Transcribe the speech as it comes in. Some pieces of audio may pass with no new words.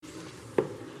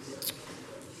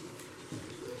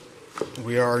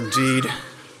We are indeed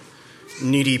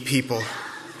needy people.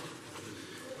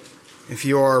 If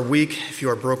you are weak, if you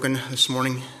are broken this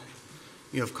morning,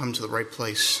 you have come to the right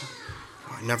place.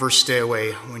 Never stay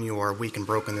away when you are weak and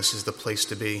broken. This is the place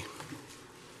to be.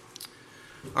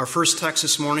 Our first text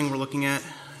this morning we'll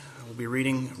be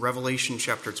reading Revelation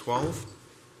chapter 12.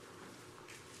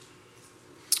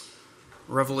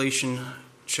 Revelation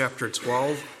chapter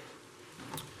 12.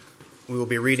 We will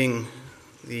be reading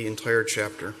the entire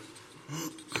chapter.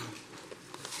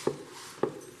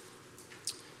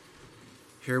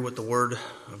 Hear what the word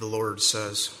of the Lord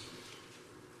says.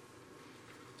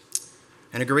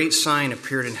 And a great sign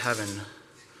appeared in heaven,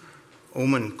 a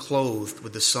woman clothed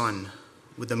with the sun,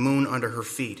 with the moon under her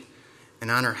feet, and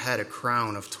on her head a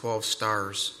crown of 12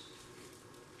 stars.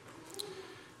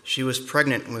 She was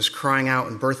pregnant and was crying out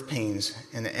in birth pains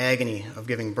and the agony of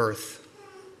giving birth.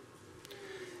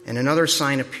 And another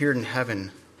sign appeared in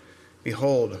heaven.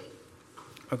 Behold,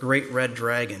 a great red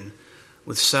dragon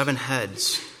with 7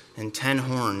 heads and 10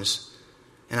 horns,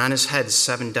 and on his head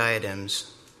 7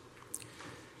 diadems.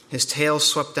 His tail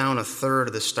swept down a third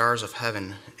of the stars of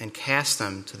heaven and cast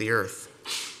them to the earth.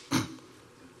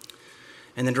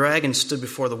 And the dragon stood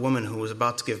before the woman who was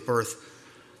about to give birth,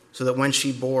 so that when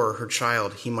she bore her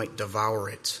child, he might devour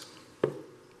it.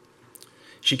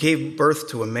 She gave birth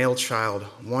to a male child,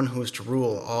 one who is to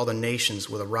rule all the nations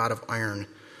with a rod of iron.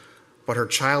 But her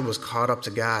child was caught up to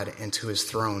God and to his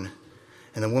throne.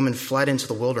 And the woman fled into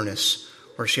the wilderness,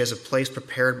 where she has a place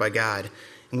prepared by God,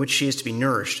 in which she is to be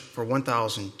nourished for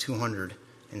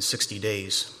 1,260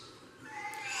 days.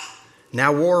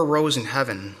 Now war arose in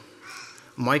heaven,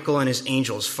 Michael and his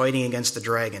angels fighting against the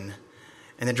dragon.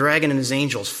 And the dragon and his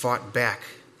angels fought back,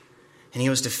 and he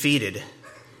was defeated,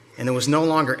 and there was no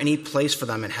longer any place for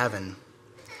them in heaven.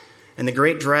 And the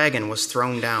great dragon was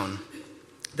thrown down,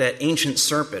 that ancient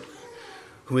serpent,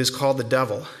 who is called the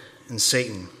devil and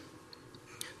Satan,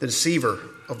 the deceiver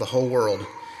of the whole world.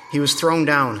 He was thrown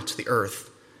down to the earth,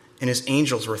 and his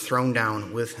angels were thrown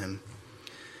down with him.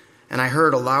 And I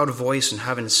heard a loud voice in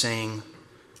heaven saying,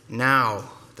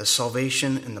 Now the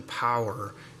salvation and the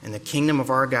power and the kingdom of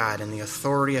our God and the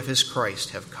authority of his Christ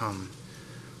have come.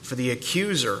 For the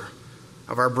accuser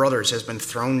of our brothers has been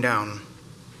thrown down,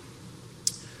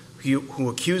 who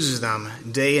accuses them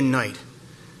day and night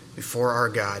before our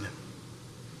God.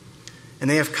 And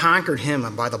they have conquered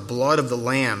him by the blood of the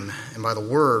Lamb and by the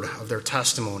word of their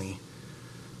testimony.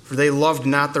 For they loved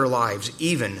not their lives,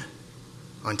 even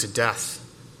unto death.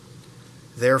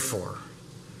 Therefore,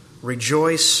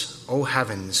 rejoice, O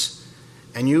heavens,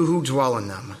 and you who dwell in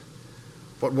them.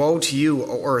 But woe to you,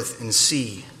 O earth and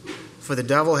sea, for the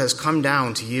devil has come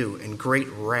down to you in great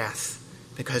wrath,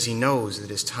 because he knows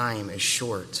that his time is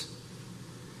short.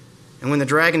 And when the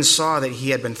dragon saw that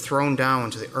he had been thrown down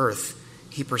to the earth,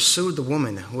 he pursued the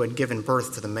woman who had given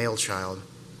birth to the male child.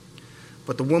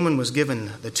 But the woman was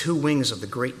given the 2 wings of the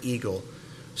great eagle,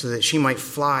 so that she might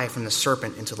fly from the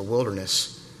serpent into the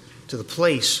wilderness, to the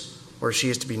place where she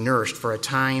is to be nourished for a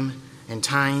time and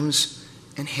times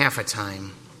and half a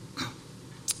time.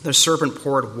 The serpent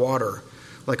poured water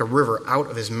like a river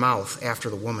out of his mouth after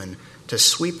the woman, to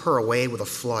sweep her away with a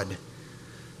flood.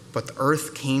 But the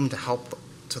earth came to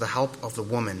the help of the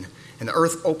woman, and the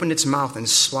earth opened its mouth and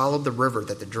swallowed the river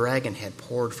that the dragon had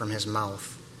poured from his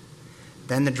mouth.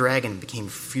 Then the dragon became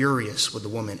furious with the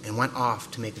woman and went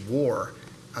off to make war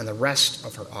on the rest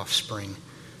of her offspring,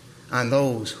 on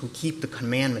those who keep the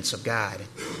commandments of God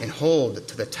and hold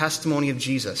to the testimony of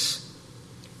Jesus,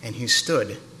 and who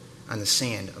stood on the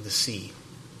sand of the sea.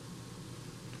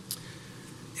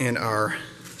 And our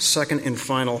second and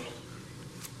final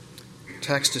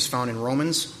text is found in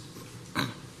Romans.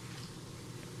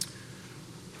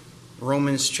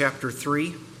 Romans chapter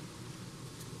 3,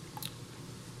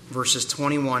 verses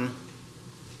 21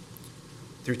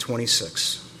 through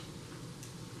 26.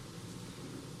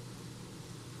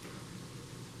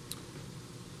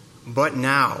 But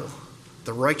now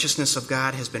the righteousness of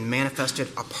God has been manifested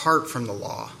apart from the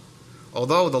law,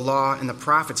 although the law and the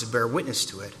prophets bear witness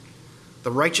to it.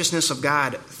 The righteousness of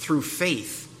God through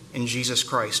faith in Jesus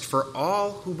Christ for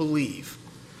all who believe.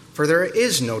 For there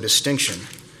is no distinction.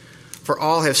 For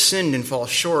all have sinned and fall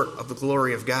short of the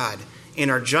glory of God, and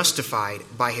are justified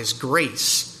by his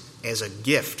grace as a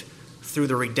gift through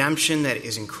the redemption that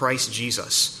is in Christ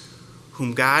Jesus,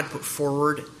 whom God put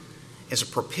forward as a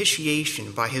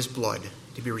propitiation by his blood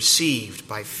to be received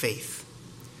by faith.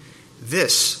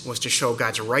 This was to show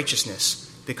God's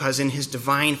righteousness, because in his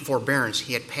divine forbearance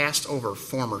he had passed over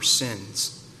former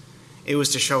sins. It was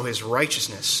to show his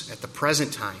righteousness at the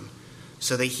present time,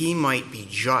 so that he might be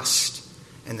just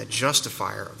and the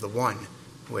justifier of the one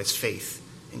who has faith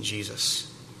in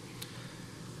Jesus.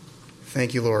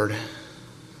 Thank you, Lord.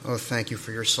 Oh, thank you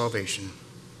for your salvation.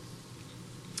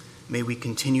 May we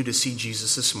continue to see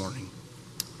Jesus this morning.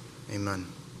 Amen.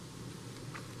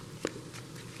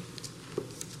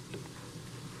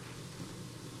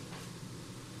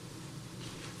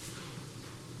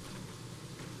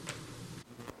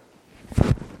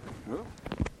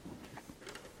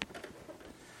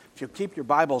 If you'll keep your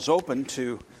Bibles open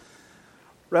to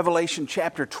Revelation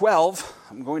chapter 12,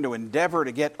 I'm going to endeavor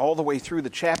to get all the way through the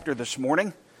chapter this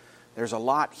morning. There's a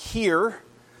lot here.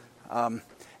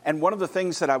 And one of the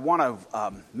things that I want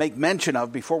to make mention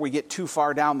of before we get too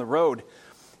far down the road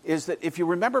is that if you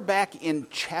remember back in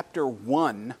chapter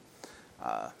 1,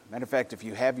 matter of fact, if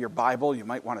you have your Bible, you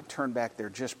might want to turn back there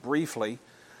just briefly.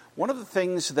 One of the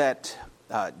things that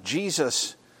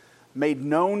Jesus made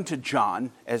known to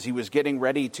John as he was getting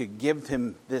ready to give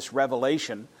him this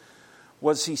revelation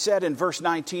was he said in verse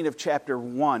 19 of chapter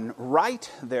 1,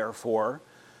 "Write, therefore,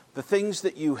 the things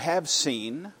that you have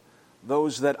seen,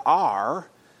 those that are,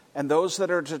 and those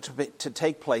that are to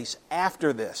take place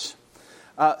after this."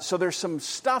 So there's some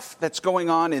stuff that's going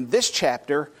on in this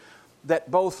chapter that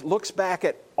both looks back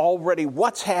at already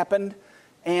what's happened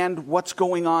and what's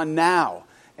going on now.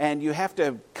 And you have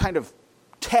to kind of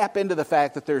tap into the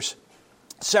fact that there's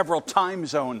several time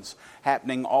zones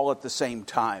happening all at the same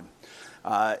time.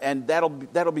 And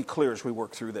that'll be clear as we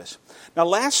work through this. Now,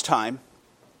 last time,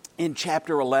 in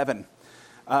chapter 11,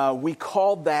 we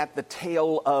called that the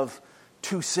tale of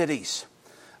two cities.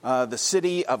 The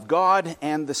city of God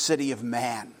and the city of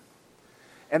man.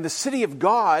 And the city of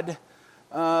God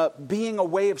being a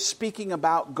way of speaking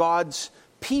about God's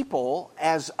people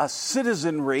as a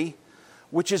citizenry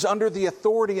which is under the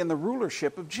authority and the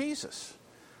rulership of Jesus.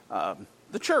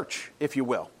 The church, if you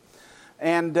will.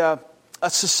 And a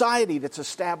society that's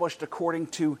established according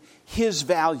to his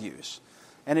values.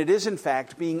 And it is, in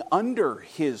fact, being under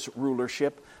his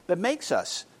rulership that makes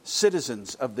us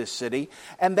citizens of this city.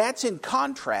 And that's in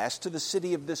contrast to the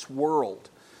city of this world.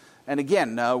 And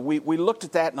again, we looked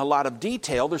at that in a lot of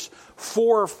detail. There's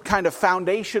four kind of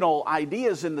foundational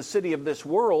ideas in the city of this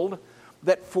world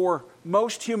that for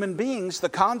most human beings, the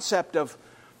concept of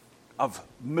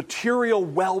material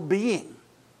well-being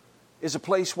is a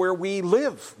place where we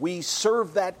live. We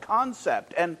serve that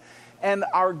concept and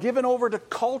are given over to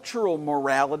cultural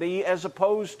morality as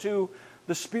opposed to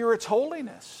the Spirit's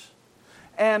holiness.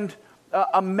 And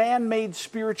a man-made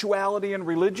spirituality and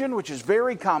religion, which is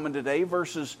very common today,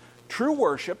 versus true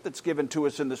worship that's given to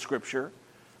us in the Scripture,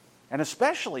 and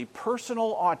especially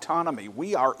personal autonomy.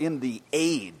 We are in the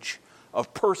age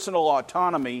of personal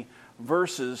autonomy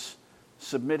versus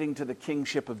submitting to the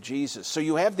kingship of Jesus. So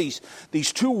you have these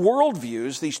two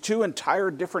worldviews, these two entire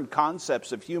different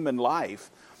concepts of human life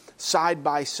side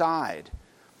by side.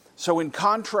 So in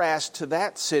contrast to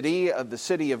that city, the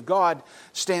city of God,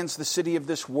 stands the city of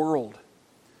this world.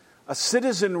 A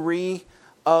citizenry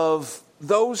of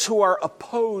those who are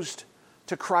opposed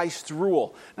to Christ's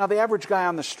rule. Now, the average guy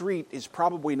on the street is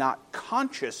probably not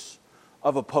conscious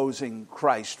of opposing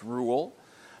Christ's rule,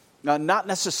 not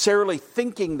necessarily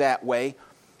thinking that way,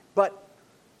 but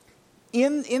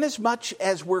in as much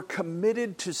as we're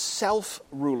committed to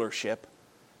self-rulership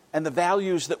and the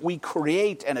values that we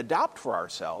create and adopt for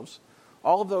ourselves,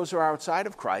 all of those are outside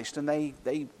of Christ, and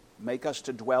they make us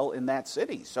to dwell in that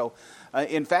city. So,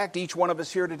 in fact, each one of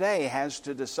us here today has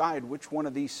to decide which one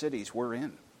of these cities we're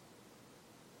in.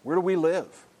 Where do we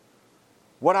live?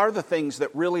 What are the things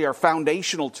that really are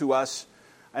foundational to us?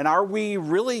 And are we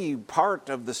really part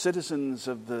of the citizens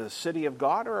of the city of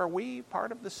God, or are we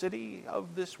part of the city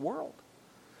of this world?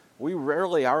 We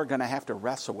rarely are going to have to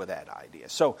wrestle with that idea.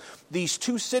 So these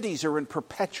two cities are in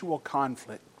perpetual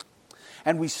conflict.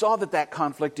 And we saw that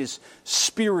conflict is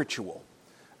spiritual.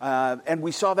 And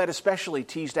we saw that especially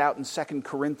teased out in 2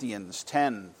 Corinthians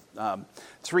 10,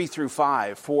 3 through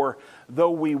 5. For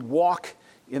though we walk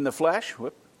in the flesh,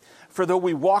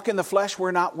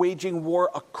 we're not waging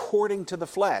war according to the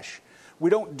flesh.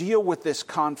 We don't deal with this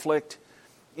conflict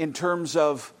in terms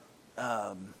of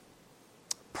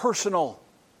personal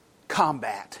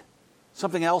combat.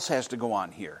 Something else has to go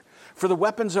on here. For the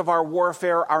weapons of our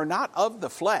warfare are not of the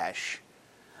flesh,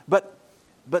 but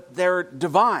they're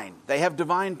divine. They have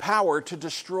divine power to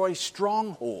destroy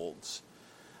strongholds.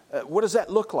 What does that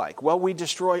look like? Well, we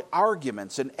destroy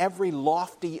arguments and every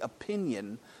lofty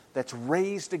opinion that's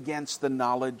raised against the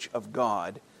knowledge of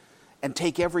God, and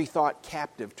take every thought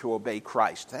captive to obey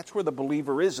Christ. That's where the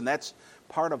believer is, and that's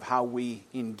part of how we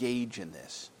engage in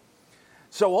this.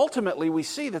 So ultimately, we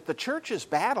see that the church's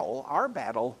battle, our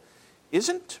battle,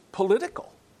 isn't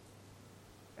political,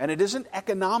 and it isn't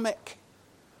economic.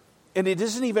 And it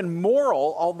isn't even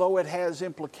moral, although it has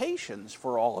implications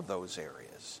for all of those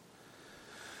areas.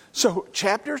 So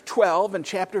chapter 12 and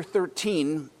chapter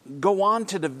 13 go on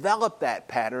to develop that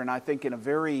pattern, I think, in a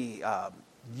very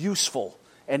useful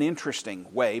and interesting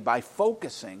way by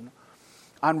focusing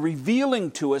on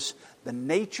revealing to us the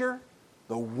nature,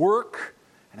 the work,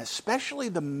 and especially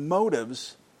the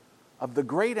motives of the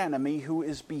great enemy who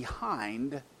is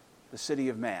behind the city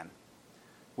of man,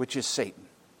 which is Satan.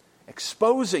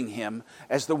 Exposing him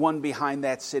as the one behind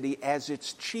that city, as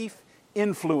its chief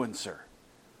influencer.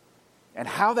 And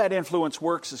how that influence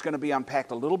works is going to be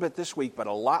unpacked a little bit this week, but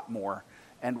a lot more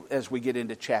and as we get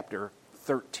into chapter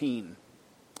 13.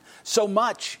 So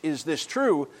much is this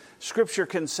true, Scripture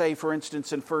can say, for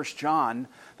instance, in 1 John,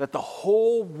 that the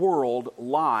whole world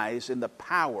lies in the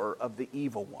power of the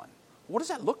evil one. What does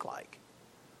that look like?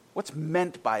 What's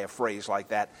meant by a phrase like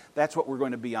that? That's what we're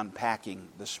going to be unpacking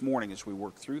this morning as we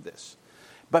work through this.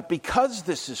 But because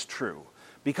this is true,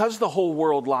 because the whole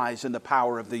world lies in the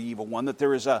power of the evil one, that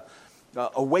there is a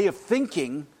way of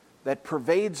thinking that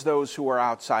pervades those who are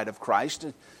outside of Christ,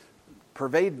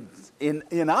 pervades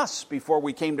in us before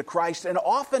we came to Christ, and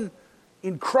often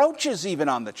encroaches even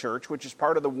on the church, which is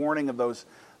part of the warning of those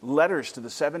letters to the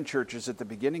 7 churches at the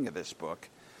beginning of this book.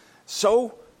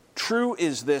 So true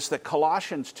is this that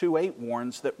Colossians 2:8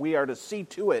 warns that we are to see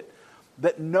to it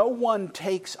that no one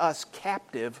takes us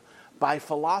captive by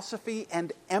philosophy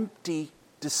and empty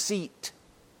deceit,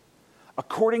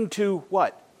 according to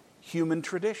what? Human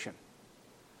tradition.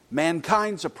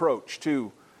 Mankind's approach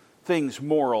to things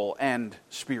moral and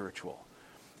spiritual.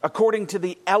 According to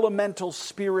the elemental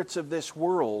spirits of this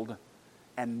world,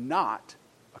 and not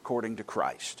according to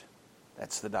Christ.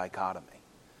 That's the dichotomy.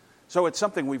 So it's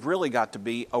something we've really got to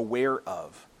be aware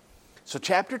of. So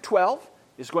chapter 12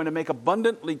 is going to make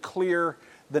abundantly clear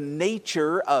the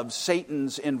nature of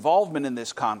Satan's involvement in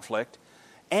this conflict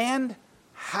and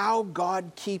how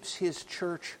God keeps his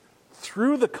church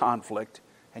through the conflict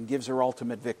and gives her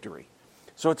ultimate victory.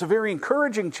 So it's a very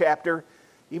encouraging chapter,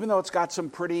 even though it's got some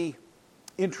pretty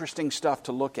interesting stuff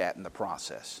to look at in the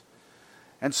process.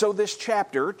 And so this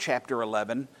chapter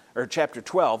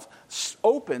 12,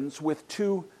 opens with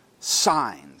 2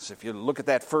 signs. If you look at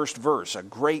that first verse, a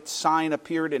great sign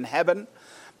appeared in heaven.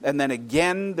 And then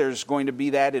again, there's going to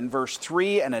be that in verse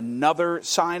 3, and another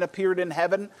sign appeared in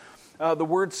heaven. The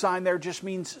word sign there just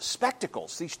means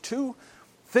spectacles. These 2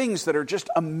 things that are just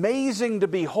amazing to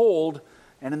behold,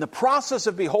 and in the process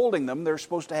of beholding them, they're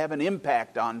supposed to have an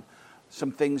impact on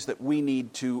some things that we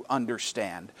need to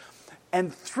understand.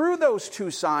 And through those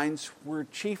 2 signs, we're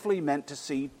chiefly meant to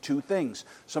see 2 things.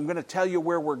 So I'm going to tell you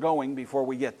where we're going before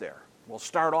we get there. We'll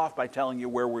start off by telling you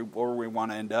where we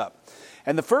want to end up.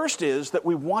 And the first is that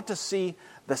we want to see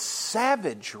the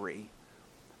savagery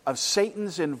of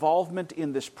Satan's involvement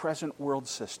in this present world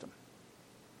system.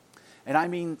 And I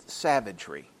mean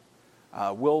savagery.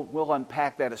 We'll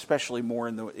unpack that especially more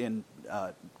in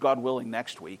God willing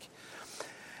next week.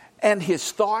 And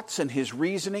his thoughts and his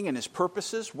reasoning and his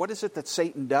purposes. What is it that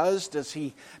Satan does?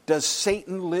 Does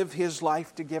Satan live his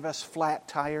life to give us flat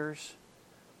tires?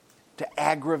 To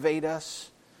aggravate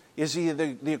us? Is he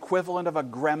the equivalent of a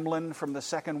gremlin from the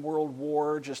Second World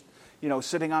War, just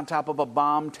sitting on top of a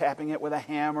bomb, tapping it with a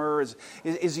hammer?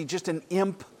 Is he just an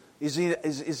imp? Is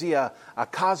he a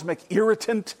cosmic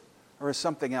irritant? Or is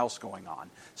something else going on?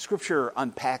 Scripture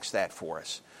unpacks that for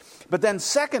us. But then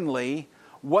secondly,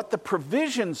 what the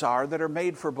provisions are that are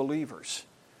made for believers,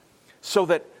 so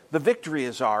that the victory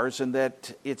is ours and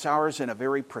that it's ours in a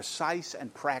very precise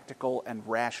and practical and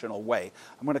rational way.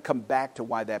 I'm going to come back to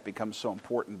why that becomes so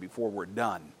important before we're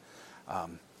done.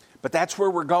 But that's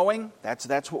where we're going.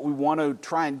 That's what we want to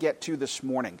try and get to this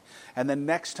morning. And then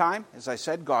next time, as I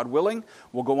said, God willing,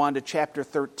 we'll go on to chapter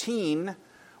 13,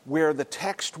 where the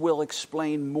text will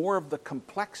explain more of the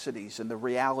complexities and the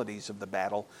realities of the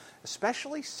battle,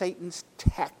 especially Satan's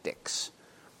tactics,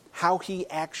 how he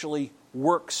actually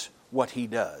works what he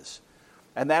does.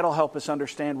 And that'll help us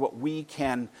understand what we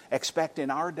can expect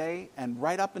in our day and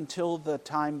right up until the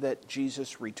time that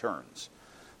Jesus returns.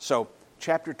 So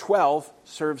chapter 12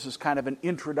 serves as kind of an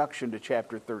introduction to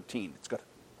chapter 13. It's going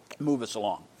to move us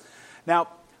along. Now,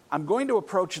 I'm going to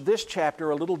approach this chapter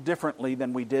a little differently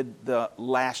than we did the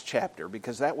last chapter,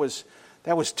 because that was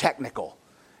technical.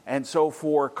 And so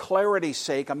for clarity's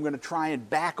sake, I'm going to try and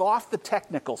back off the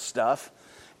technical stuff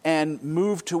and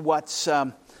move to what's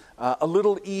a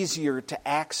little easier to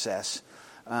access.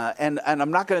 And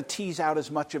I'm not going to tease out as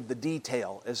much of the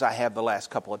detail as I have the last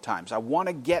couple of times. I want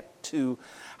to get to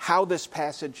how this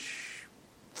passage,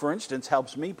 for instance,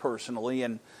 helps me personally,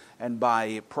 and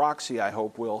by proxy, I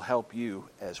hope will help you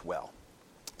as well.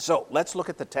 So let's look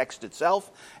at the text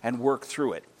itself and work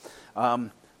through it.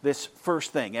 This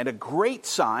first thing, and a great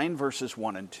sign, verses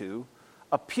 1 and 2,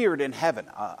 appeared in heaven,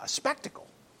 a spectacle.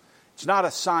 It's not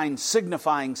a sign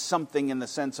signifying something in the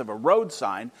sense of a road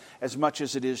sign as much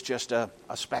as it is just a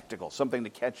spectacle, something to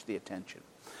catch the attention.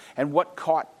 And what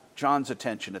caught John's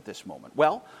attention at this moment?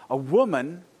 Well, a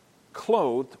woman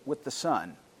clothed with the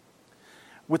sun,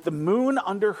 with the moon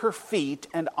under her feet,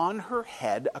 and on her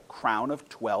head a crown of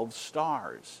 12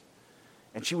 stars.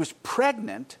 And she was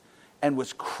pregnant and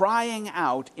was crying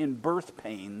out in birth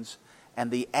pains and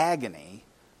the agony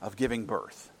of giving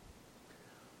birth.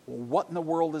 Well, what in the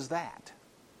world is that?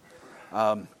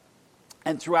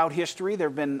 And throughout history, there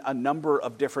have been a number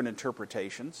of different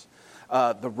interpretations.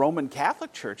 The Roman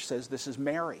Catholic Church says this is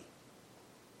Mary,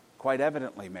 quite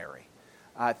evidently Mary.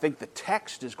 I think the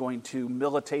text is going to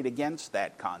militate against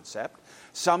that concept.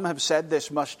 Some have said this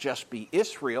must just be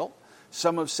Israel.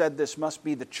 Some have said this must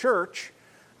be the church.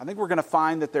 I think we're going to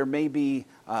find that there may be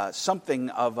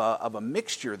something of a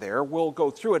mixture there. We'll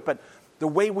go through it, but the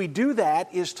way we do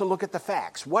that is to look at the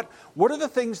facts. What are the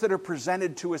things that are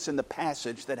presented to us in the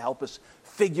passage that help us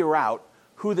figure out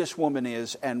who this woman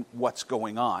is and what's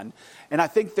going on? And I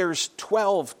think there's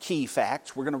 12 key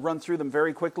facts. We're going to run through them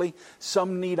very quickly.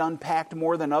 Some need unpacked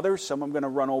more than others. Some I'm going to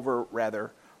run over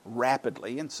rather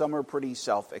rapidly, and some are pretty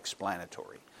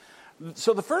self-explanatory.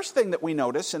 So the first thing that we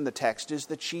notice in the text is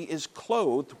that she is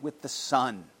clothed with the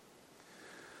sun.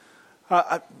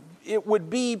 It would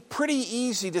be pretty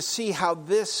easy to see how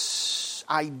this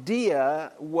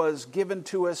idea was given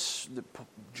to us,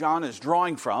 John is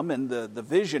drawing from, and the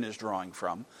vision is drawing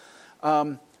from,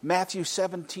 Matthew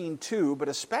 17:2, but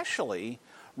especially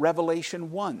Revelation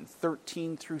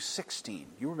 1:13 through 16.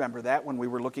 You remember that when we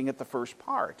were looking at the first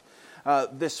part.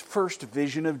 This first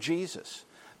vision of Jesus,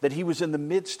 that he was in the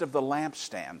midst of the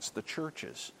lampstands, the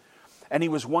churches. And he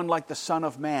was one like the Son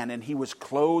of Man, and he was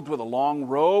clothed with a long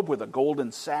robe with a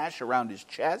golden sash around his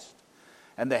chest.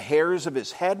 And the hairs of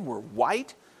his head were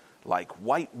white, like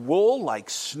white wool, like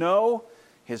snow.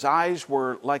 His eyes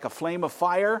were like a flame of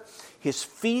fire. His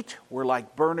feet were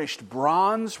like burnished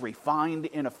bronze, refined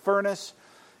in a furnace.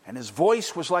 And his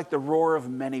voice was like the roar of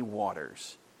many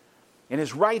waters. In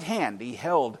his right hand he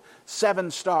held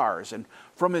 7 stars, and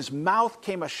from his mouth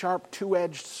came a sharp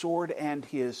 2-edged sword, and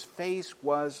his face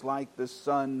was like the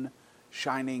sun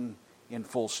shining in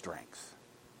full strength.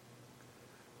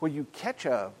 When you catch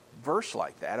a verse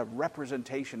like that, a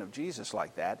representation of Jesus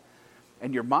like that,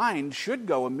 and your mind should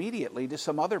go immediately to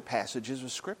some other passages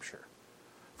of Scripture.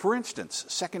 For instance,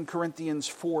 2 Corinthians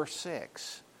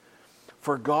 4:6.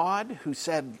 For God, who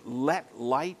said, "Let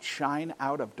light shine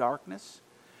out of darkness,"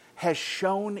 has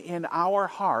shone in our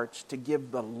hearts to give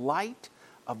the light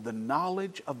of the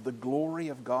knowledge of the glory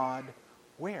of God,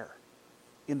 where?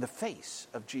 In the face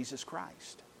of Jesus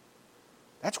Christ.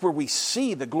 That's where we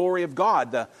see the glory of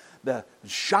God, the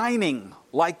shining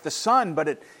like the sun, but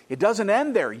it doesn't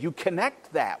end there. You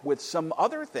connect that with some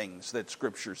other things that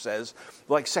Scripture says,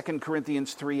 like 2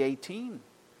 Corinthians 3:18.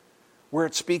 Where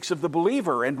it speaks of the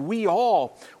believer, and we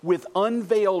all, with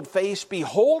unveiled face,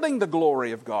 beholding the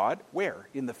glory of God, where?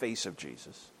 In the face of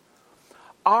Jesus,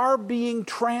 are being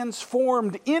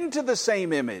transformed into the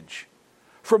same image,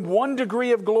 from one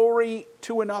degree of glory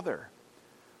to another.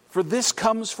 For this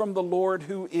comes from the Lord,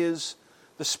 who is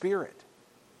the Spirit.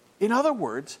 In other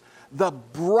words, the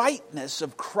brightness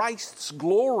of Christ's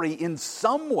glory in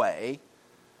some way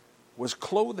was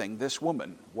clothing this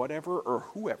woman, whatever or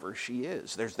whoever she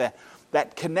is. There's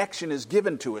that connection is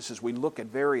given to us as we look at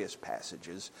various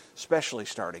passages, especially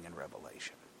starting in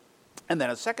Revelation. And then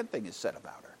a second thing is said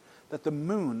about her, that the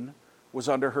moon was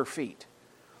under her feet.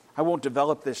 I won't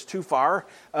develop this too far,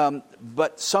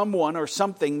 but someone or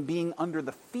something being under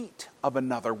the feet of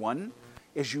another one,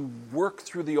 as you work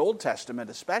through the Old Testament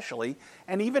especially,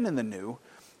 and even in the New,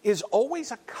 is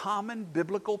always a common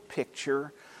biblical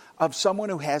picture of someone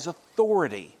who has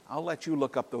authority. I'll let you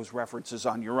look up those references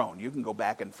on your own. You can go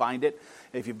back and find it.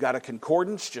 If you've got a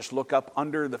concordance, just look up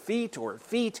under the feet or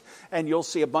feet, and you'll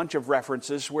see a bunch of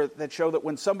references that show that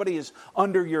when somebody is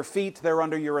under your feet, they're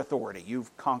under your authority.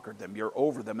 You've conquered them. You're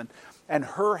over them. And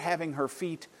her having her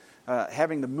feet,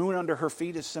 having the moon under her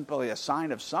feet is simply a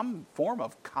sign of some form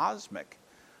of cosmic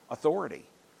authority.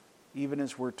 Even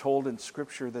as we're told in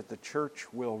Scripture that the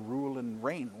church will rule and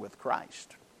reign with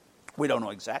Christ. We don't know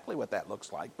exactly what that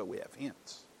looks like, but we have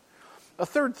hints. A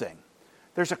third thing,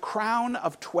 there's a crown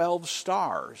of 12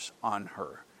 stars on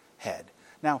her head.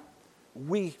 Now,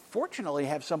 we fortunately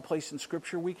have some place in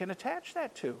Scripture we can attach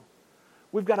that to.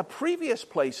 we've got a previous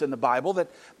place in the Bible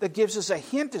that gives us a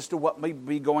hint as to what may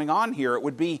be going on here. It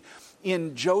would be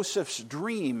in Joseph's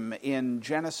dream in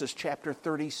Genesis chapter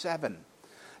 37.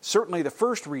 Certainly the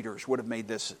first readers would have made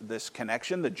this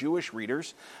connection, the Jewish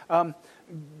readers.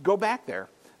 Go back there.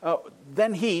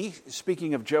 Then he,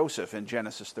 speaking of Joseph in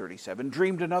Genesis 37,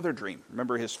 dreamed another dream.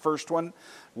 Remember, his first one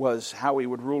was how he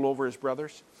would rule over his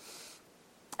brothers?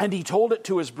 And he told it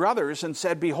to his brothers and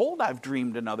said, "Behold, I've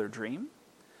dreamed another dream.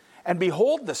 And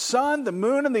behold, the sun, the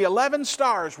moon, and the 11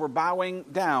 stars were bowing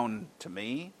down to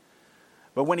me."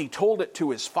 But when he told it to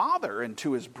his father and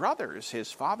to his brothers,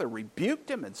 his father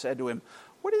rebuked him and said to him,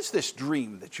 "What is this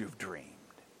dream that you've dreamed?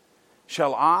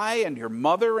 Shall I and your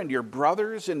mother and your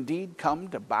brothers indeed come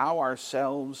to bow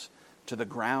ourselves to the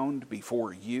ground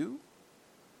before you?"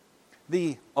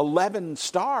 The 11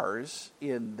 stars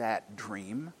in that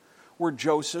dream were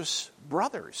Joseph's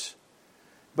brothers.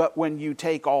 But when you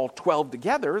take all 12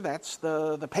 together, that's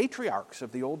the patriarchs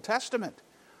of the Old Testament.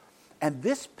 And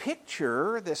this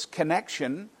picture, this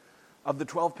connection of the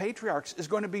 12 patriarchs is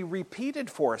going to be repeated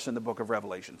for us in the book of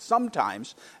Revelation.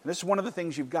 Sometimes, and this is one of the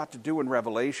things you've got to do in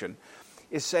Revelation,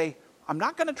 is say, I'm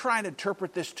not going to try and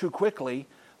interpret this too quickly.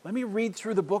 Let me read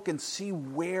through the book and see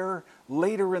where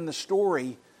later in the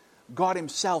story God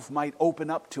himself might open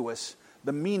up to us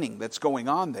the meaning that's going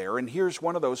on there. And here's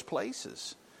one of those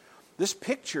places. This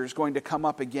picture is going to come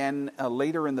up again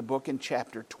later in the book in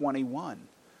chapter 21.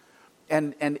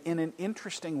 And in an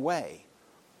interesting way,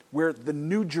 where the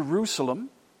New Jerusalem,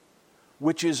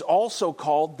 which is also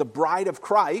called the bride of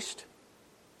Christ,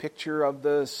 picture of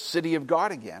the city of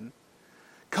God again,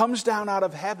 comes down out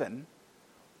of heaven,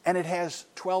 and it has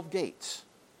 12 gates.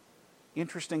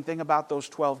 Interesting thing about those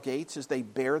 12 gates is they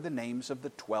bear the names of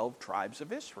the 12 tribes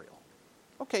of Israel.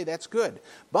 Okay, that's good.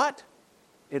 But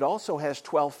it also has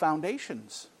 12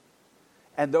 foundations.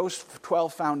 And those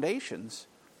 12 foundations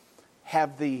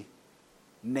have the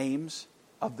names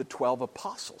of the 12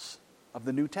 apostles of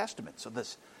the New Testament. So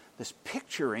this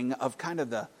picturing of kind of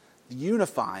the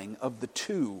unifying of the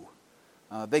two,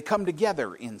 they come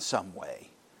together in some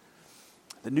way.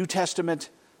 The New Testament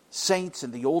saints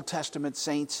and the Old Testament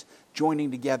saints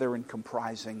joining together and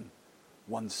comprising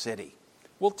one city.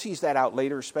 We'll tease that out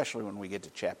later, especially when we get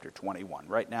to chapter 21.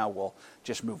 Right now, we'll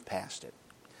just move past it.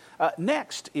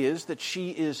 Next is that she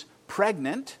is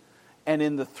pregnant and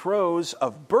in the throes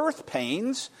of birth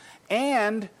pains,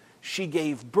 and she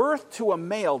gave birth to a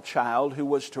male child who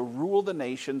was to rule the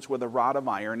nations with a rod of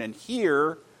iron. And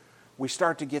here we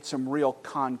start to get some real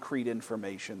concrete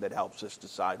information that helps us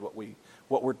decide what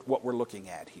we're looking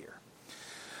at here.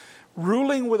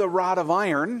 Ruling with a rod of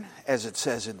iron, as it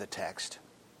says in the text,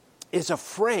 is a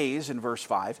phrase in verse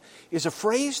 5, is a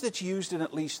phrase that's used in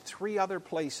at least 3 other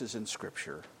places in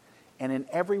Scripture. And in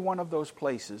every one of those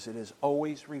places, it is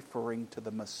always referring to the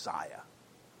Messiah.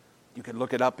 You can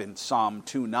look it up in Psalm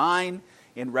 2:9,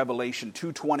 in Revelation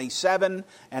 2:27,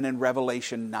 and in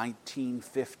Revelation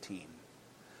 19:15.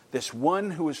 This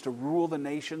one who is to rule the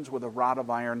nations with a rod of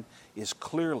iron is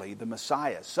clearly the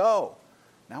Messiah. So,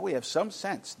 now we have some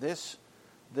sense this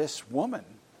woman,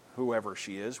 whoever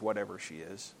she is, whatever she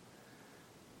is,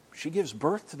 she gives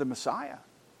birth to the Messiah.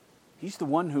 He's the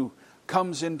one who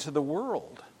comes into the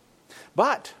world.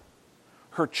 But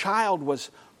her child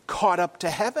was caught up to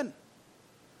heaven.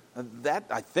 That,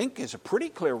 I think, is a pretty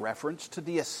clear reference to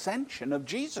the ascension of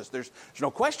Jesus. There's no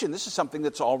question this is something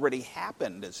that's already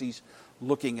happened as he's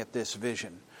looking at this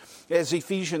vision. As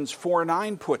Ephesians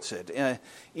 4:9 puts it,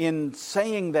 in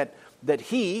saying that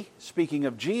he, speaking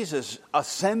of Jesus,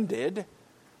 ascended,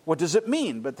 what does it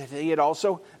mean? But that he had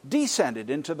also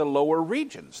descended into the lower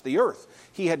regions, the earth.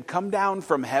 He had come down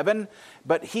from heaven,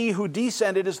 but he who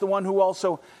descended is the one who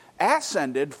also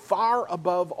ascended far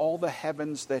above all the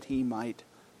heavens that he might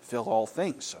fill all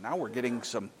things. So now we're getting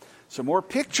some more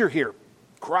picture here.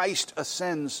 Christ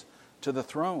ascends to the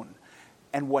throne.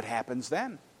 And what happens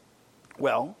then?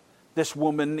 Well, this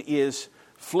woman is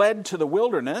fled to the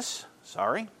wilderness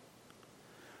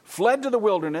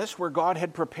where God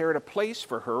had prepared a place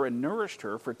for her and nourished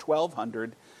her for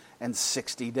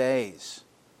 1,260 days.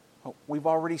 Well, we've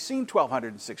already seen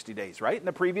 1,260 days, right? In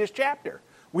the previous chapter.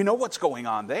 We know what's going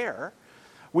on there.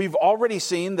 We've already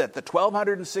seen that the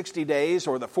 1,260 days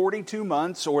or the 42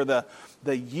 months or the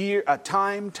year,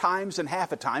 times and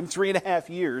half a time, 3.5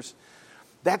 years,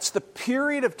 that's the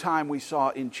period of time we saw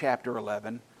in chapter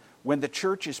 11 when the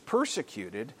church is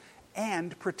persecuted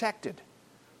and protected,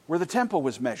 where the temple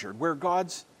was measured, where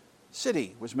God's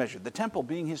city was measured, the temple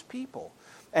being his people.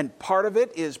 And part of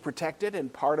it is protected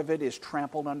and part of it is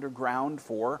trampled underground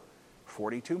for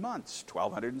 42 months,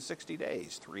 1,260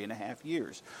 days, 3.5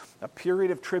 years. A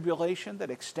period of tribulation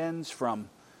that extends from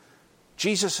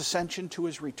Jesus' ascension to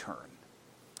his return.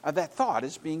 That thought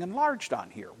is being enlarged on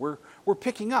here. We're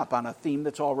picking up on a theme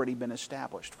that's already been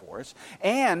established for us.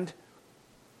 And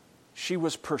she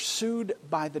was pursued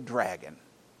by the dragon.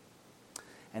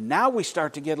 And now we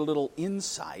start to get a little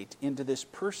insight into this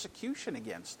persecution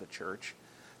against the church,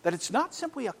 that it's not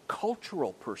simply a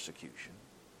cultural persecution,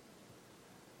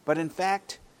 but in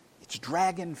fact, it's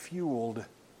dragon-fueled.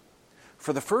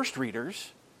 For the first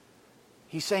readers,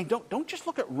 he's saying, don't just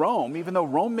look at Rome, even though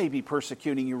Rome may be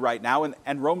persecuting you right now,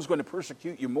 and Rome's going to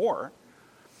persecute you more.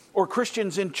 Or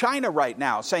Christians in China right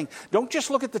now saying, don't just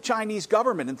look at the Chinese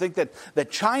government and think that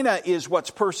China is what's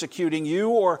persecuting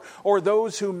you, or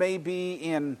those who may be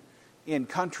in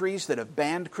countries that have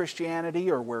banned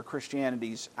Christianity or where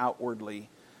Christianity's outwardly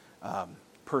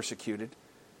persecuted.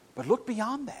 But look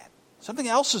beyond that. Something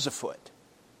else is afoot.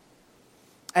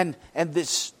 And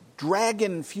this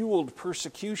dragon-fueled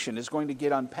persecution is going to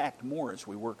get unpacked more as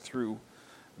we work through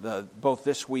both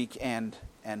this week and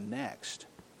next.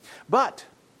 But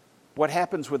what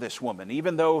happens with this woman?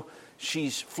 Even though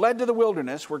she's fled to the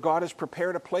wilderness where God has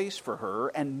prepared a place for her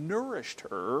and nourished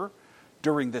her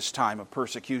during this time of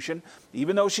persecution,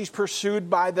 even though she's pursued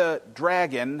by the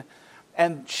dragon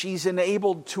and she's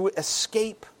enabled to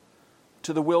escape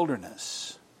to the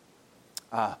wilderness.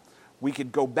 We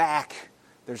could go back.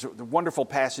 There's a wonderful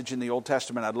passage in the Old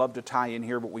Testament I'd love to tie in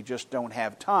here, but we just don't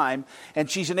have time. And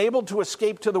she's enabled to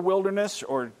escape to the wilderness,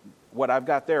 or what I've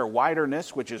got there,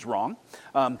 wilderness, which is wrong.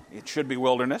 It should be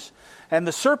wilderness. And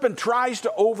the serpent tries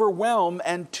to overwhelm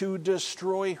and to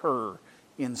destroy her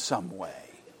in some way.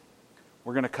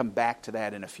 We're going to come back to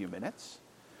that in a few minutes.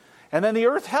 And then the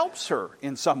earth helps her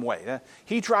in some way.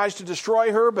 He tries to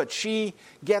destroy her, but she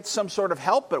gets some sort of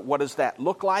help. But what does that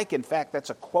look like? In fact, that's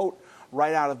a quote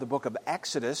right out of the book of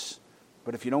Exodus.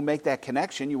 But if you don't make that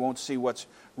connection, you won't see what's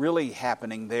really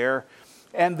happening there.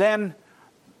 And then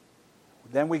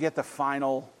we get the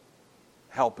final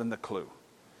help and the clue.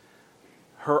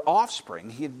 Her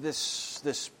offspring,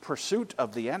 this pursuit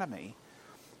of the enemy,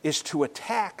 is to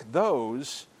attack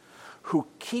those who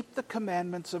keep the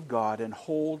commandments of God and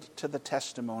hold to the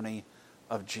testimony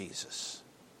of Jesus.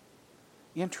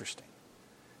 Interesting.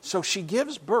 So she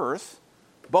gives birth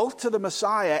both to the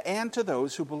Messiah and to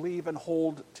those who believe and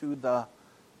hold to the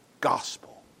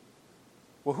gospel.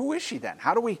 Well, who is she then?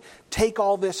 How do we take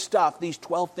all this stuff, these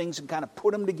 12 things, and kind of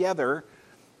put them together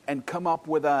and come up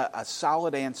with a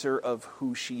solid answer of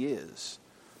who she is?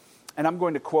 And I'm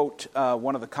going to quote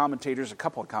one of the commentators, a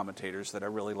couple of commentators that I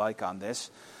really like on this.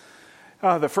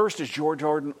 The first is George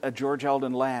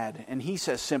Eldon Ladd, and he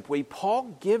says simply,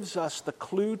 Paul gives us the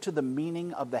clue to the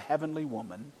meaning of the heavenly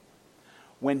woman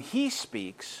when he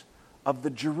speaks of the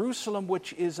Jerusalem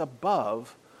which is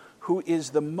above, who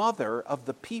is the mother of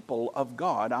the people of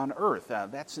God on earth.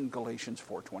 That's in Galatians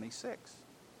 4:26.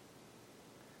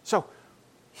 So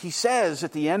he says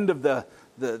at the end of the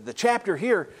chapter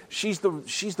here, she's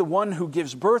the one who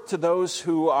gives birth to those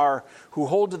who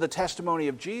hold to the testimony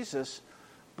of Jesus,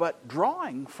 but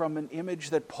drawing from an image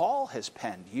that Paul has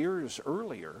penned years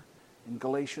earlier in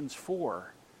Galatians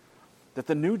 4, that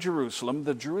the New Jerusalem,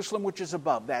 the Jerusalem which is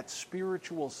above, that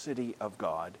spiritual city of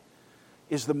God,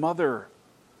 is the mother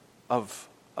of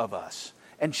us.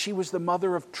 And she was the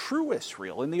mother of true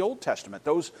Israel in the Old Testament,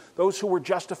 those who were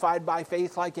justified by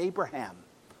faith like Abraham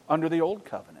under the Old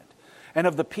Covenant, and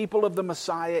of the people of the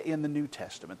Messiah in the New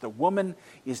Testament. The woman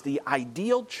is the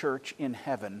ideal church in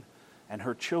heaven, and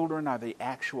her children are the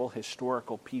actual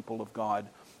historical people of God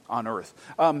on earth.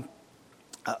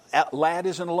 Ladd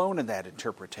isn't alone in that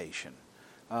interpretation.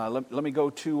 Let me go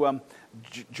to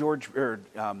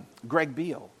Greg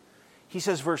Beale. He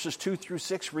says verses 2 through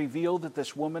 6 reveal that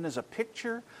this woman is a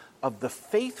picture of the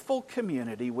faithful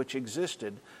community which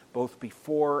existed both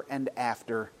before and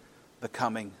after the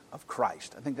coming of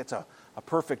Christ. I think that's a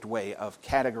perfect way of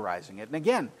categorizing it. And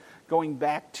again, going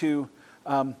back to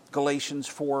Galatians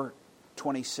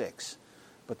 4:26,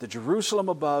 but the Jerusalem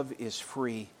above is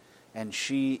free, and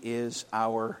she is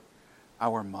our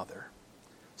mother.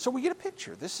 So we get a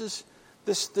picture.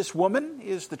 This woman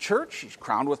is the church. She's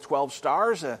crowned with 12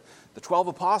 stars, the 12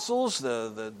 apostles,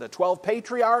 the 12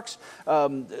 patriarchs.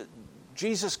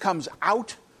 Jesus comes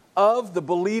out of the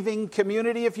believing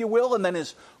community, if you will, and then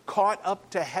is caught up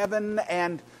to heaven,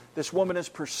 and this woman is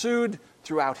pursued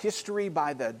throughout history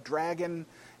by the dragon,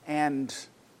 and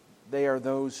they are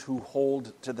those who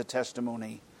hold to the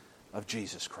testimony of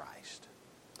Jesus Christ.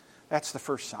 That's the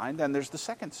first sign. Then there's the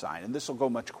second sign, and this will go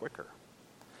much quicker.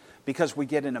 because we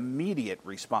get an immediate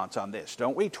response on this,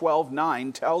 don't we?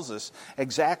 12:9 tells us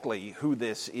exactly who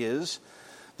this is.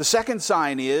 The second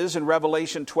sign is, in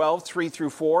Revelation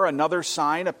 12:3-4, another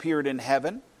sign appeared in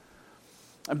heaven.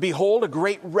 And behold, a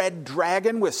great red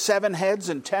dragon with 7 heads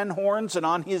and 10 horns, and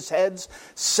on his heads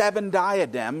 7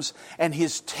 diadems, and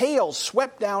his tail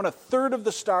swept down 1/3 of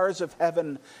the stars of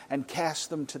heaven and cast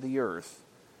them to the earth.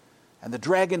 And the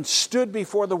dragon stood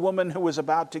before the woman who was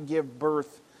about to give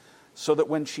birth, so that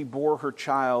when she bore her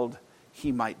child,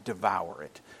 he might devour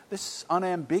it. This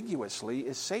unambiguously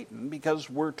is Satan, because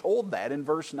we're told that in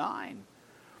verse 9.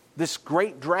 This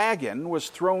great dragon was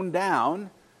thrown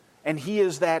down, and he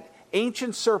is that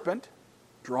ancient serpent,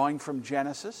 drawing from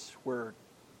Genesis, where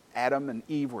Adam and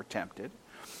Eve were tempted,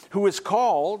 who is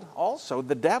called also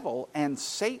the devil and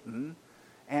Satan,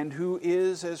 and who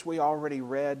is, as we already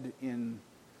read in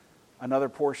another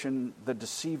portion, the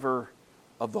deceiver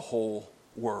of the whole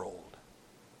world.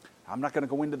 I'm not going to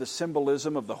go into the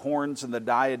symbolism of the horns and the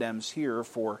diadems here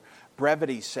for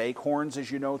brevity's sake. Horns, as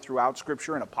you know, throughout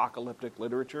Scripture and apocalyptic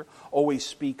literature, always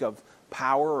speak of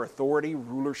power or authority,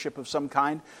 rulership of some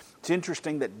kind. It's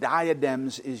interesting that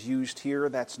diadems is used here.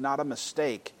 That's not a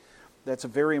mistake. That's a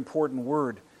very important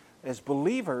word. As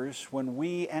believers, when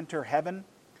we enter heaven,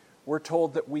 we're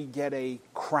told that we get a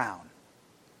crown.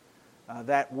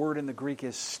 That word in the Greek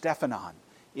is stephanon.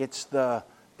 It's the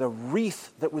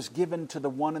wreath that was given to the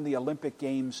one in the Olympic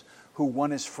Games who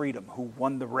won his freedom, who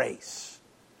won the race.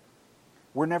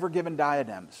 We're never given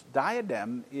diadems.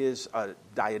 Diadem is a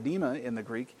diadema in the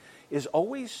Greek, is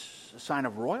always a sign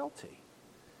of royalty.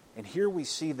 And here we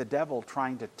see the devil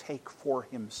trying to take for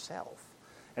himself.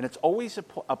 And it's always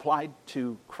applied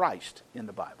to Christ in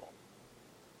the Bible,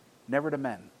 never to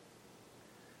men.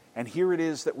 And here it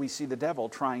is that we see the devil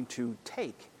trying to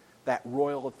take that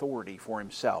royal authority for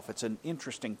himself. It's an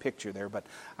interesting picture there, but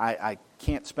I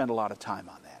can't spend a lot of time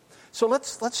on that. So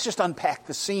let's just unpack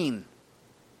the scene.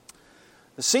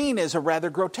 The scene is a rather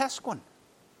grotesque one.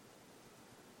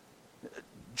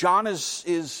 John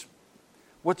is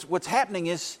what's happening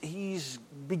is he's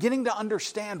beginning to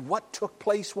understand what took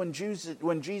place when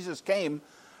Jesus came,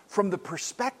 from the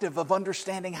perspective of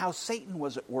understanding how Satan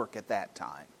was at work at that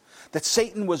time. That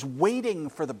Satan was waiting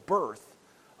for the birth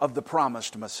of the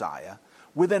promised Messiah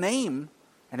with an aim,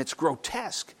 and it's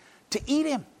grotesque, to eat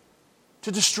him,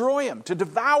 to destroy him, to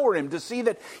devour him, to see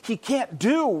that he can't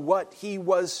do what he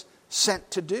was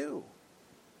sent to do.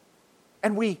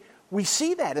 And we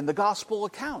see that in the gospel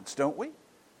accounts, don't we?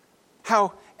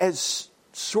 How, as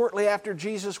shortly after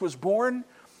Jesus was born,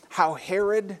 how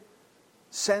Herod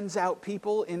sends out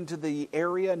people into the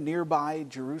area nearby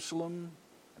Jerusalem,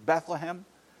 Bethlehem,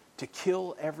 to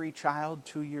kill every child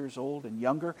 2 years old and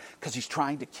younger, because he's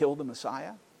trying to kill the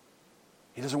Messiah.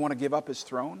 He doesn't want to give up his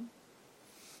throne.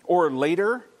 Or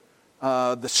later,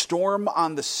 the storm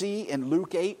on the sea in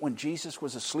Luke 8, when Jesus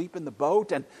was asleep in the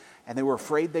boat, and they were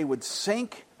afraid they would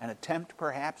sink, an attempt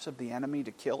perhaps of the enemy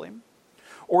to kill him.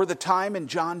 Or the time in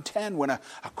John 10 when a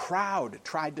crowd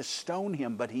tried to stone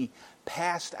him, but he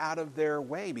passed out of their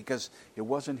way because it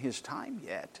wasn't his time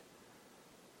yet.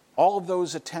 All of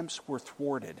those attempts were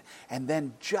thwarted. And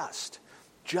then just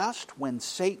when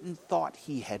Satan thought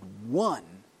he had won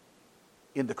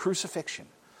in the crucifixion,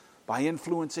 by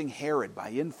influencing Herod,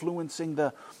 by influencing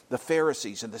the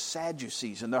Pharisees and the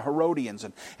Sadducees and the Herodians,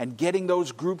 and getting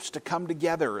those groups to come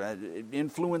together,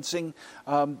 influencing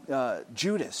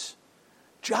Judas,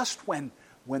 just when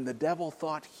the devil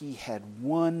thought he had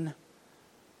won,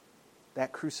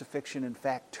 that crucifixion, in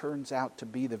fact, turns out to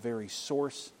be the very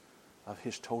source of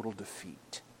his total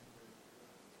defeat.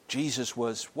 Jesus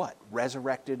was what?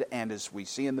 Resurrected, and as we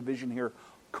see in the vision here,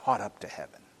 caught up to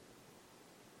heaven.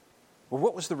 Well,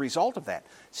 what was the result of that?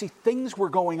 See, things were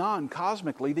going on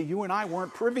cosmically that you and I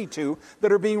weren't privy to,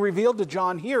 that are being revealed to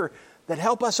John here, that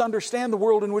help us understand the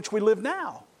world in which we live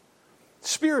now,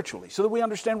 spiritually, so that we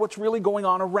understand what's really going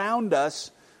on around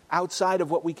us outside of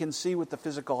what we can see with the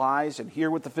physical eyes and hear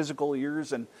with the physical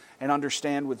ears and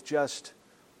understand with just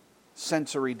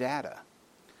sensory data.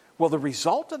 Well, the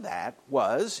result of that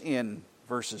was in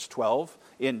verses 12,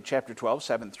 in chapter 12,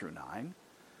 7 through 9.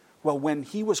 Well, when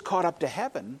he was caught up to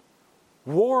heaven,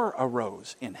 war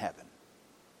arose in heaven.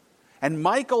 And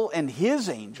Michael and his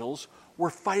angels were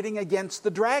fighting against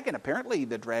the dragon. Apparently,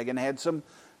 the dragon had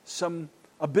some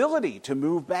ability to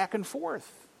move back and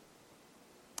forth.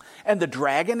 And the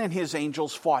dragon and his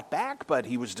angels fought back, but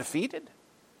he was defeated.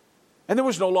 And there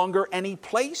was no longer any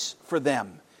place for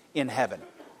them in heaven.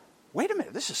 Wait a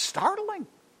minute, this is startling.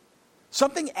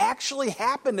 Something actually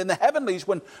happened in the heavenlies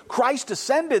when Christ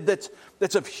ascended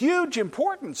that's of huge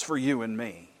importance for you and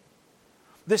me.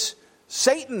 This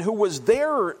Satan, who was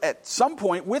there at some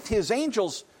point with his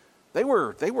angels, they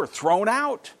were thrown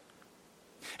out.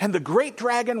 And the great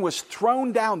dragon was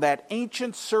thrown down, that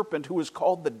ancient serpent who is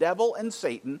called the devil and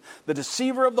Satan, the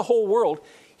deceiver of the whole world.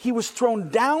 He was thrown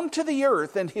down to the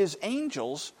earth, and his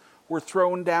angels were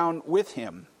thrown down with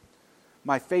him.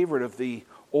 My favorite of the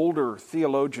older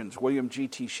theologians, William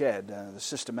G.T. Shedd, the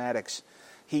Systematics,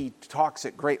 he talks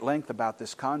at great length about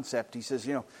this concept. He says,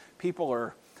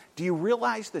 do you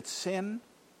realize that sin,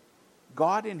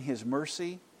 God in his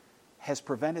mercy, has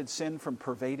prevented sin from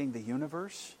pervading the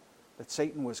universe? That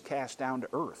Satan was cast down to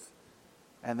earth.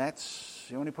 And that's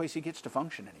the only place he gets to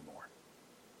function anymore.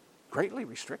 Greatly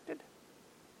restricted.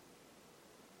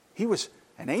 He was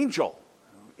an angel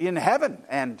in heaven,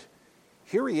 and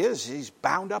here he is. He's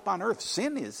bound up on earth.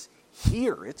 Sin is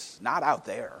here. It's not out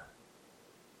there.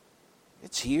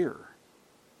 It's here.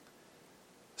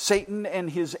 Satan and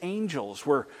his angels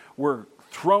were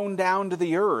thrown down to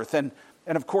the earth. And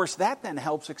of course, that then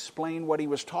helps explain what he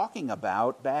was talking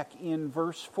about back in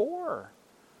verse 4,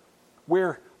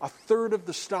 where a third of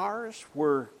the stars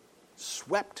were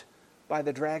swept by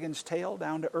the dragon's tail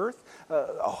down to earth.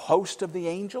 A host of the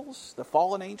angels, the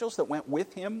fallen angels that went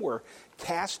with him, were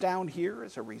cast down here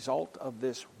as a result of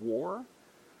this war.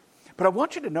 But I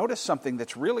want you to notice something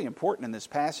that's really important in this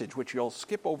passage, which you'll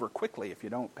skip over quickly if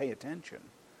you don't pay attention.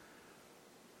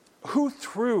 Who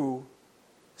threw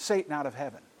Satan out of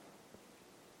heaven?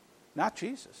 Not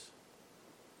Jesus.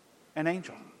 An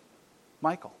angel.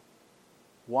 Michael.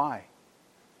 Why?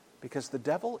 Because the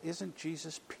devil isn't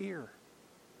Jesus' peer.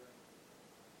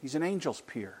 He's an angel's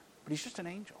peer, but he's just an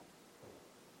angel.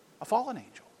 A fallen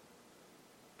angel.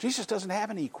 Jesus doesn't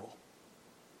have an equal.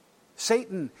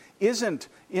 Satan isn't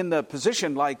in the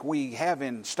position like we have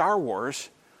in Star Wars,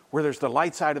 where there's the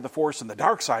light side of the Force and the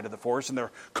dark side of the Force, and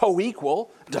they're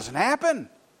co-equal. It doesn't happen.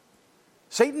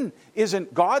 Satan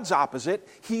isn't God's opposite.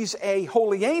 He's a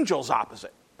holy angel's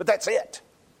opposite. But that's it.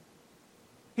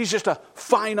 He's just a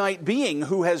finite being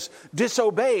who has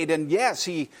disobeyed. And yes,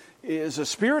 he is a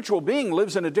spiritual being,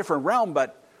 lives in a different realm,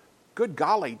 but good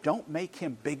golly, don't make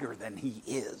him bigger than he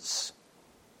is.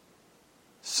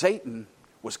 Satan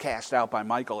was cast out by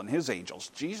Michael and his angels.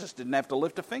 Jesus didn't have to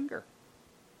lift a finger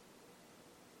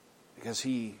because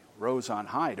he rose on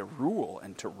high to rule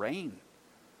and to reign.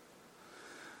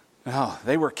 No,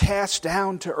 they were cast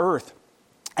down to earth,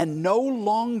 and no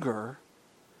longer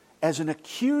as an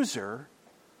accuser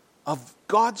of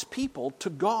God's people to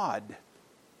God.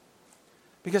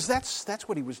 Because that's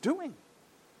what he was doing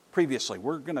previously.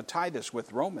 We're going to tie this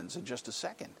with Romans in just a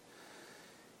second.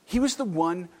 He was the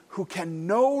one who can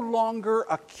no longer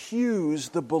accuse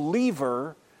the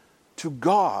believer to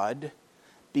God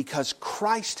because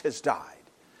Christ has died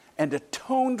and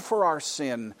atoned for our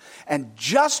sin and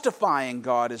justifying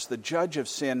God as the judge of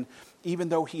sin, even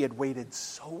though he had waited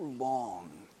so long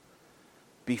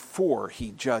before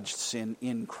he judged sin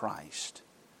in Christ.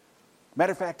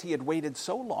 Matter of fact, he had waited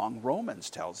so long, Romans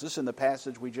tells us in the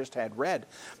passage we just had read,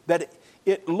 that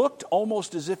it looked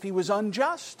almost as if he was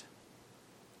unjust.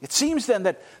 It seems then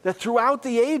that throughout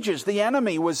the ages, the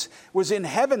enemy was in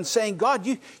heaven saying, God,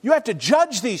 you have to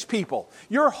judge these people.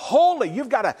 You're holy. You've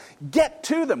got to get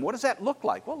to them. What does that look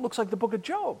like? Well, it looks like the book of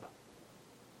Job.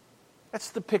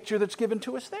 That's the picture that's given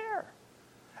to us there.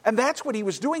 And that's what he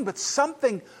was doing, but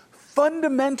something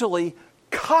fundamentally,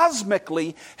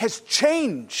 cosmically has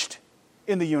changed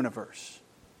in the universe.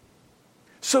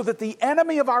 So that the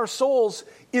enemy of our souls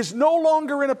is no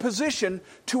longer in a position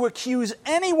to accuse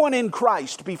anyone in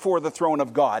Christ before the throne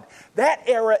of God. That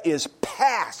era is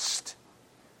past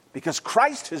because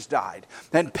Christ has died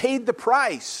and paid the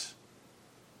price.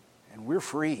 And we're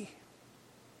free.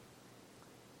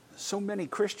 So many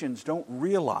Christians don't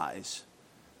realize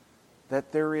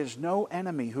that there is no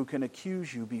enemy who can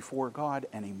accuse you before God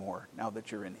anymore now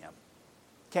that you're in him.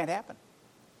 Can't happen.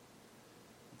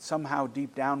 Somehow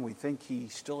deep down we think he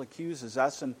still accuses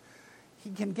us, and he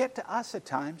can get to us at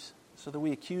times so that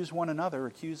we accuse one another,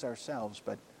 accuse ourselves,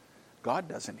 but God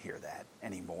doesn't hear that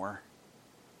anymore.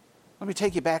 Let me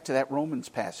take you back to that Romans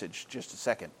passage just a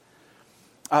second.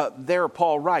 There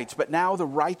Paul writes, but now the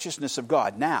righteousness of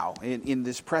God, now in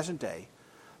this present day,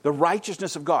 the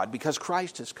righteousness of God, because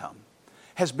Christ has come,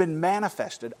 has been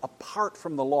manifested apart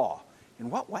from the law. In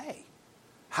what way?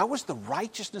 How was the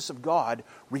righteousness of God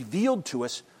revealed to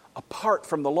us apart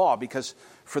from the law? Because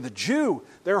for the Jew,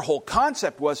 their whole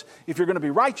concept was, if you're going to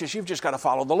be righteous, you've just got to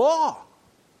follow the law.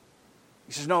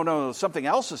 He says, no, something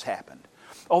else has happened.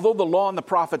 Although the law and the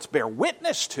prophets bear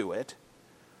witness to it,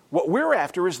 what we're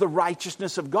after is the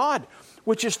righteousness of God,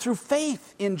 which is through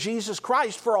faith in Jesus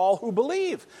Christ for all who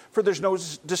believe. For there's no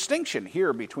distinction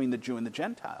here between the Jew and the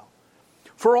Gentile.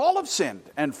 For all have sinned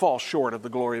and fall short of the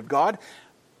glory of God,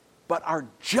 but are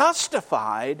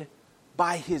justified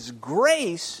by His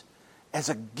grace as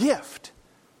a gift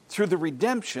through the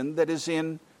redemption that is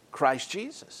in Christ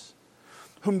Jesus,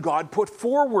 whom God put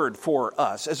forward for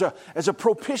us as a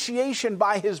propitiation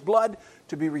by His blood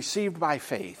to be received by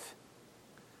faith.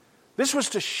 This was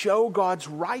to show God's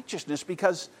righteousness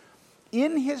because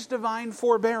in His divine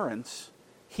forbearance,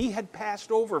 He had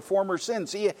passed over former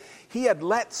sins. He had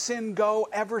let sin go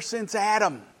ever since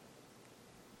Adam.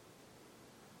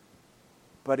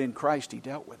 But in Christ He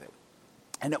dealt with it.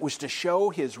 And it was to show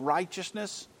His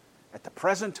righteousness at the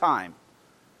present time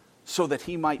so that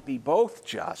He might be both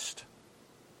just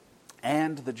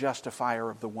and the justifier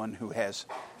of the one who has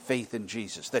faith in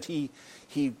Jesus. That He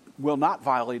will not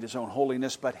violate His own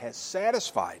holiness, but has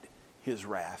satisfied His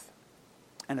wrath.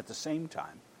 And at the same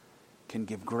time, can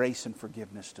give grace and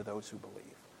forgiveness to those who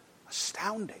believe.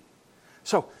 Astounding.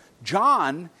 So,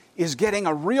 John is getting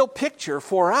a real picture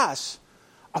for us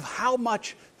of how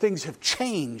much things have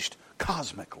changed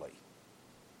cosmically.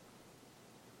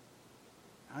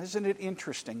 Now, isn't it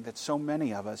interesting that so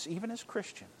many of us, even as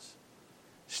Christians,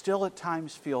 still at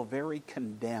times feel very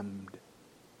condemned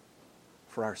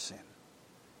for our sin,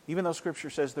 even though Scripture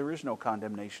says there is no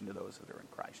condemnation to those that are in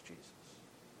Christ Jesus.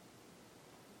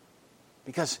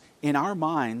 Because in our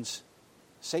minds,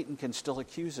 Satan can still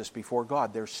accuse us before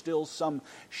God. There's still some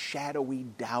shadowy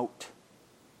doubt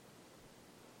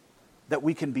that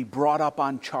we can be brought up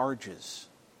on charges,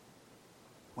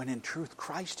 when in truth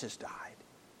Christ has died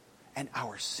and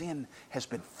our sin has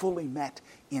been fully met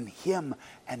in Him,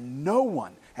 and no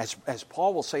one, as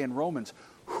Paul will say in Romans,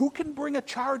 who can bring a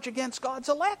charge against God's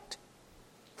elect?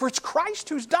 For it's Christ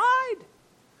who's died.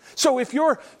 So if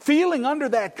you're feeling under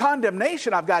that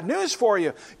condemnation, I've got news for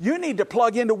you. You need to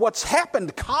plug into what's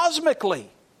happened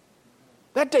cosmically.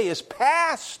 That day is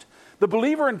past. The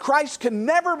believer in Christ can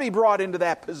never be brought into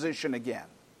that position again.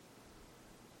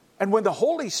 And when the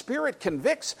Holy Spirit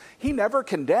convicts, He never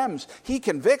condemns. He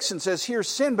convicts and says, here's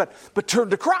sin, but turn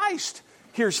to Christ.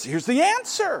 Here's the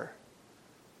answer.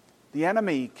 The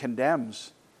enemy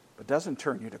condemns, but doesn't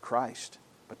turn you to Christ,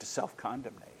 but to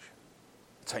self-condemnation.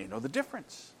 That's how you know the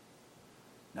difference.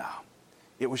 No,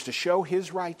 it was to show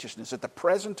His righteousness at the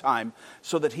present time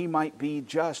so that He might be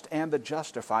just and the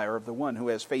justifier of the one who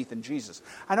has faith in Jesus.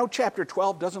 I know chapter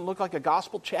 12 doesn't look like a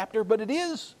gospel chapter, but it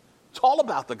is. It's all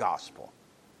about the gospel.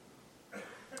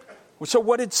 So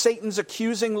what did Satan's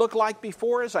accusing look like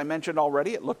before? As I mentioned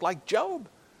already, it looked like Job.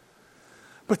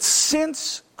 But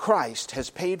since Christ has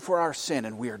paid for our sin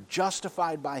and we are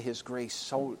justified by His grace,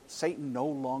 so Satan no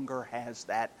longer has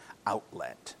that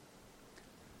outlet.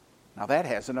 Now that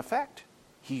has an effect.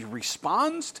 He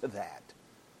responds to that.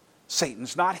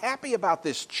 Satan's not happy about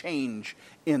this change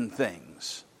in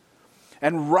things.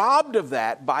 And robbed of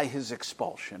that by his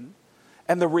expulsion,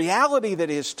 and the reality that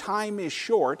his time is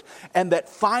short, and that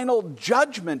final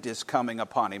judgment is coming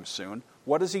upon him soon,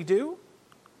 what does he do?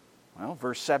 Well,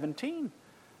 verse 17.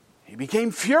 He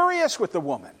became furious with the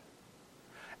woman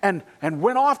and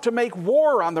went off to make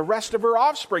war on the rest of her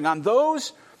offspring, on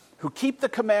those who keep the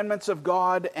commandments of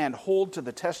God and hold to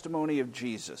the testimony of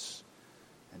Jesus.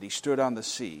 And he stood on the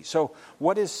sea. So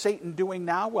what is Satan doing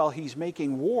now? Well, he's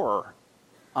making war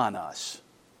on us.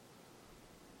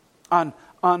 On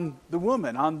the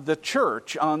woman, on the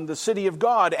church, on the city of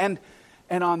God, and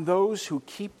on those who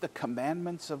keep the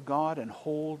commandments of God and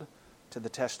hold to the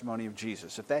testimony of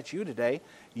Jesus. If that's you today,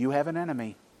 you have an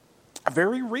enemy. A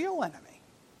very real enemy.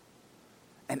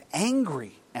 An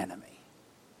angry enemy.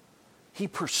 He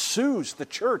pursues the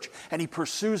church, and he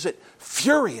pursues it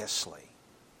furiously.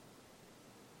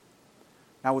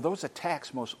 Now, those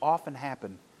attacks most often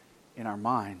happen in our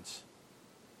minds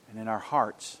and in our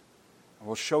hearts. And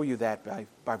we'll show you that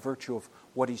by virtue of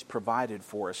what he's provided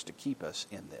for us to keep us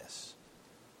in this.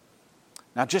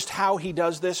 Now, just how he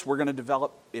does this, we're going to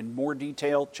develop in more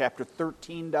detail. Chapter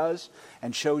 13 does,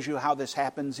 and shows you how this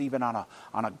happens even on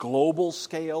a global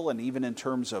scale and even in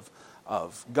terms of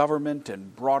government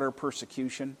and broader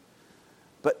persecution.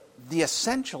 But the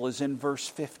essential is in verse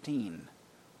 15,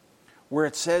 where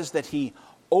it says that he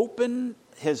opened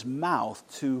his mouth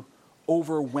to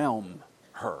overwhelm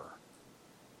her,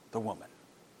 the woman.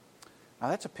 Now,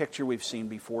 that's a picture we've seen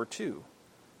before, too,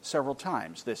 several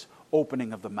times, this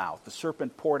opening of the mouth. The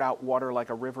serpent poured out water like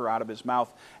a river out of his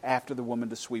mouth after the woman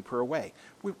to sweep her away.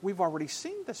 We've already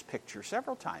seen this picture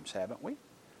several times, haven't we?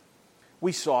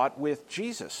 We saw it with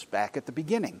Jesus back at the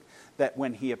beginning, that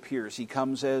when he appears, he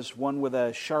comes as one with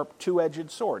a sharp two-edged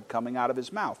sword coming out of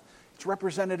his mouth. It's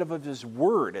representative of his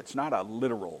word. It's not a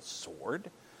literal sword.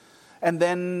 And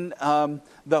then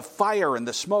the fire and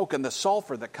the smoke and the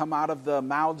sulfur that come out of the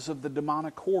mouths of the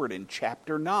demonic horde in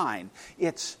chapter 9.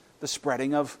 It's the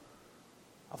spreading of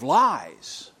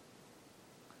lies.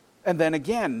 And then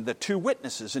again, the two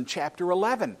witnesses in chapter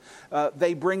 11.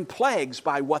 They bring plagues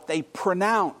by what they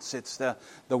pronounce. It's the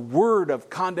word of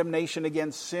condemnation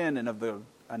against sin and of the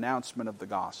announcement of the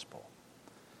gospel.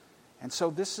 And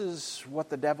so this is what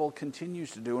the devil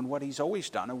continues to do and what he's always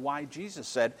done, and why Jesus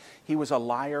said he was a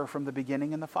liar from the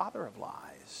beginning and the father of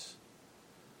lies.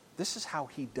 This is how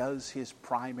he does his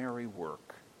primary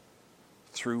work,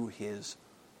 through his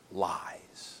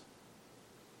lies.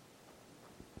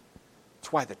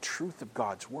 It's why the truth of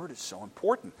God's word is so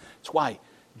important. It's why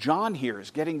John here is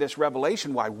getting this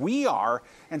revelation, why we are,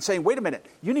 and saying, wait a minute,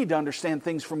 you need to understand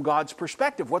things from God's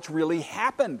perspective. What's really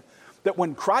happened? That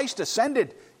when Christ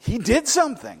ascended, he did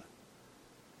something.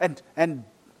 And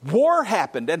war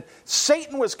happened, and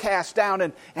Satan was cast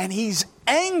down, and he's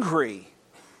angry.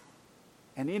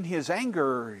 And in his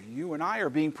anger, you and I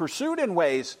are being pursued in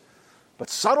ways,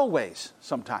 but subtle ways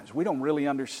sometimes. We don't really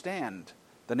understand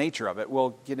the nature of it.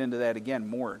 We'll get into that again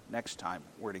more next time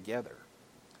we're together.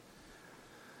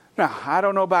 Now, I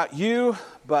don't know about you,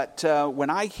 but when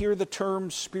I hear the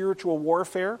term spiritual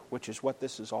warfare, which is what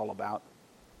this is all about,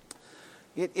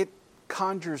 it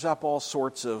conjures up all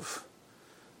sorts of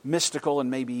mystical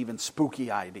and maybe even spooky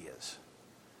ideas.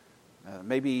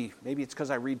 Maybe it's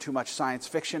because I read too much science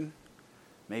fiction.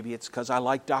 Maybe it's because I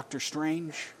like Dr.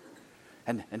 Strange.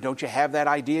 And don't you have that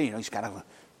idea? He's got a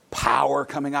power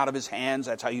coming out of his hands.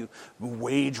 That's how you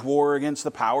wage war against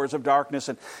the powers of darkness.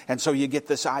 And so you get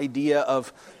this idea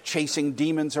of chasing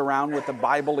demons around with the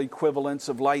Bible equivalents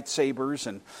of lightsabers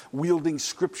and wielding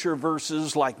scripture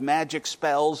verses like magic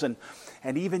spells and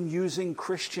even using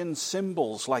Christian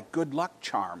symbols like good luck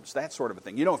charms, that sort of a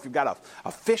thing. If you've got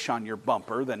a fish on your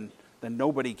bumper, then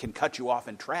nobody can cut you off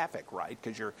in traffic, right?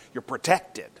 Because you're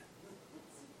protected.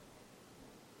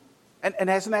 And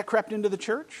hasn't that crept into the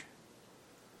church?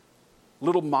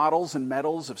 Little models and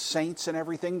medals of saints and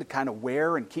everything to kind of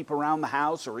wear and keep around the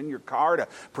house or in your car to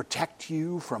protect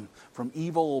you from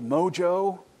evil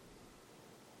mojo.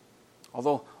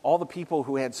 Although all the people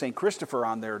who had St. Christopher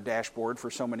on their dashboard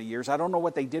for so many years, I don't know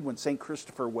what they did when St.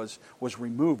 Christopher was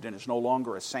removed and is no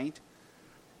longer a saint.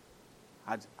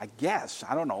 I guess,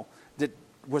 I don't know.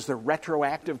 Was there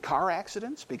retroactive car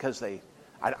accidents? Because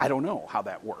I don't know how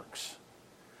that works.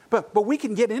 But we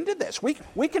can get into this.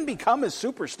 We can become as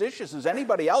superstitious as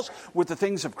anybody else with the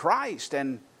things of Christ,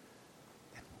 and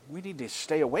we need to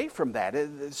stay away from that.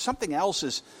 Something else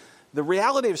is, the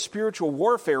reality of spiritual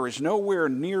warfare is nowhere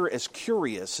near as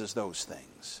curious as those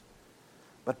things.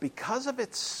 But because of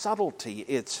its subtlety,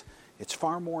 it's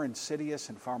far more insidious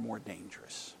and far more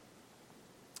dangerous.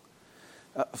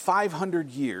 500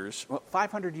 years,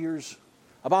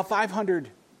 about 500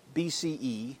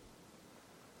 BCE,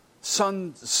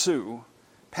 Sun Tzu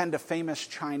penned a famous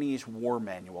Chinese war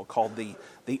manual called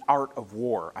The Art of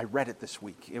War. I read it this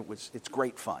week. It's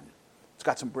great fun. It's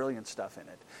got some brilliant stuff in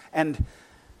it.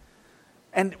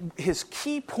 And his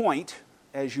key point,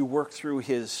 as you work through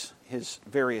his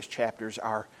various chapters,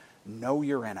 are know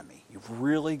your enemy. You've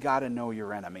really got to know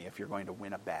your enemy if you're going to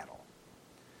win a battle.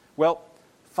 Well,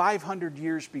 500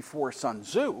 years before Sun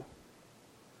Tzu,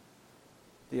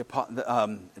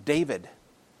 David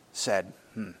said,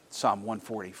 Psalm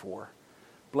 144,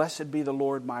 "Blessed be the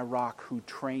Lord my rock, who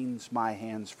trains my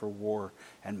hands for war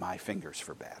and my fingers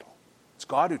for battle." It's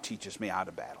God who teaches me how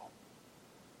to battle.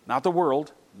 Not the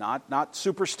world, not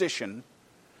superstition.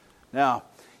 No,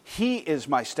 he is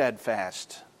my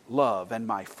steadfast love and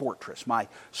my fortress, my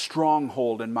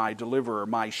stronghold and my deliverer,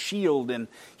 my shield, and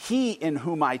he in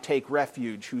whom I take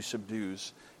refuge, who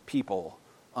subdues people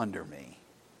under me.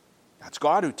 That's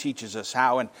God who teaches us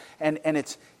how, and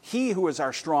it's he who is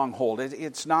our stronghold.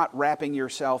 It's not wrapping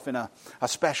yourself in a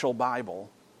special Bible.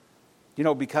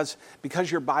 Because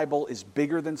your Bible is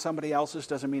bigger than somebody else's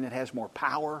doesn't mean it has more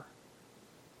power.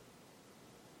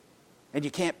 And you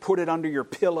can't put it under your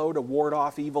pillow to ward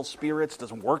off evil spirits. It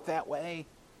doesn't work that way.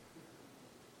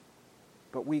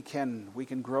 But we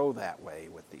can grow that way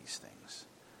with these things.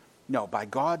 No, by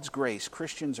God's grace,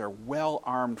 Christians are well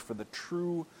armed for the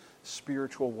true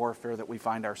spiritual warfare that we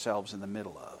find ourselves in the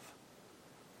middle of.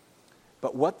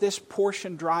 But what this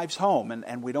portion drives home,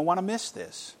 and we don't want to miss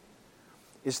this,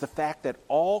 is the fact that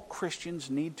all Christians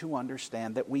need to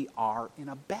understand that we are in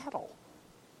a battle.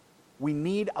 We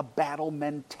need a battle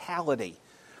mentality.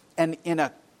 And in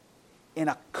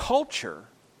a culture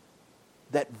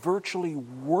that virtually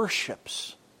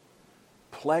worships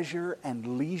pleasure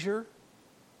and leisure,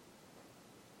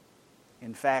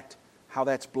 in fact, how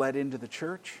that's bled into the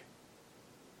church,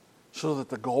 So that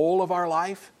the goal of our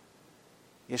life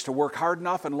is to work hard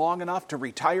enough and long enough to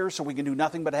retire so we can do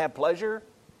nothing but have pleasure,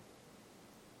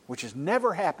 which has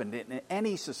never happened in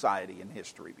any society in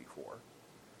history before.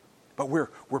 But we're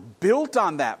built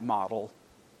on that model.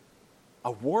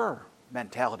 A war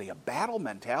mentality, a battle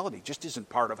mentality just isn't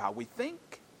part of how we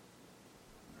think.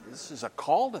 This is a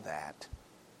call to that.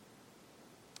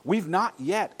 We've not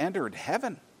yet entered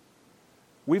heaven.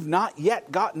 We've not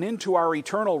yet gotten into our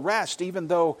eternal rest, even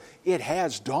though it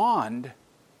has dawned.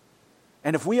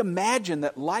 And if we imagine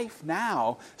that life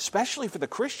now, especially for the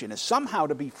Christian, is somehow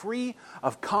to be free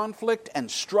of conflict and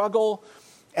struggle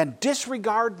and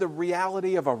disregard the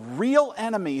reality of a real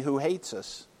enemy who hates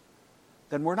us,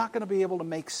 then we're not going to be able to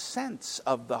make sense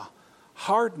of the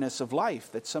hardness of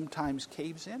life that sometimes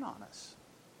caves in on us.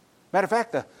 Matter of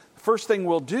fact, the first thing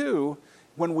we'll do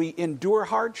when we endure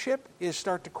hardship is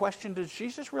start to question, does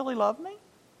Jesus really love me?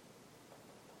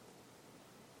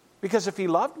 Because if he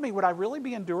loved me, would I really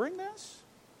be enduring this?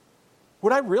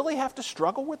 Would I really have to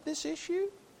struggle with this issue?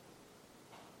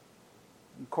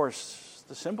 Of course,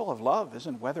 the symbol of love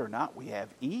isn't whether or not we have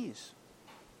ease.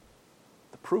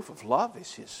 The proof of love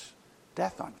is his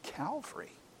death on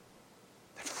Calvary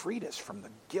that freed us from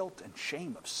the guilt and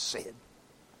shame of sin,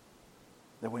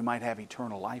 that we might have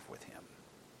eternal life with him.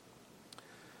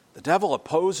 The devil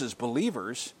opposes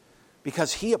believers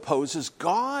because he opposes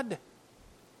God.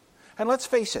 And let's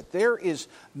face it, there is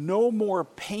no more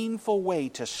painful way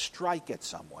to strike at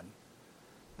someone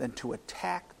than to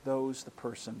attack those the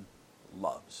person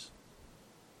loves.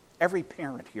 Every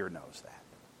parent here knows that.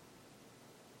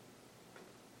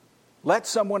 Let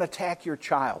someone attack your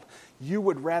child. You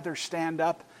would rather stand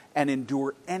up and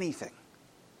endure anything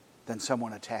than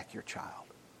someone attack your child,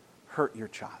 hurt your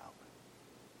child.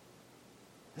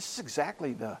 This is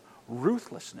exactly the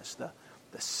ruthlessness, the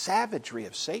savagery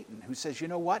of Satan, who says, you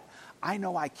know what? I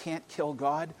know I can't kill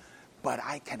God, but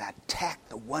I can attack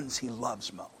the ones he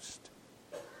loves most.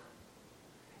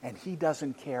 And he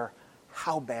doesn't care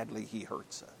how badly he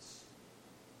hurts us.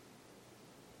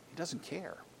 He doesn't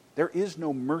care. There is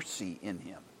no mercy in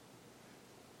him.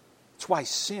 That's why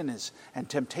sin is, and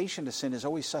temptation to sin is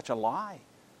always such a lie,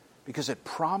 because it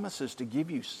promises to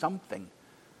give you something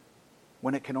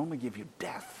when it can only give you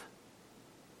death.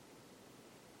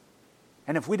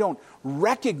 And if we don't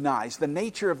recognize the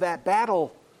nature of that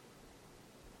battle,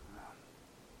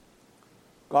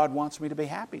 God wants me to be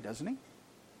happy, doesn't he?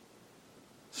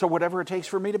 So whatever it takes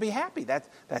for me to be happy,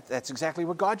 that's exactly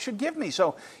what God should give me.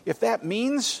 So if that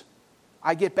means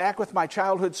I get back with my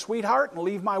childhood sweetheart and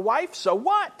leave my wife, so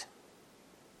what?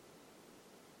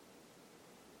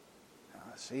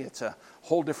 See, it's a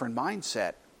whole different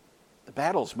mindset. The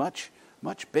battle's much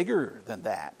bigger than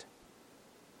that.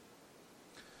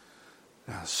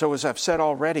 So as I've said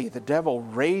already, the devil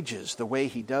rages the way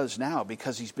he does now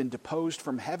because he's been deposed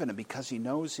from heaven and because he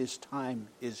knows his time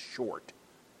is short.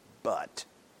 But,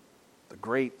 the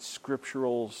great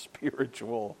scriptural,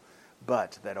 spiritual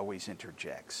but that always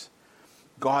interjects,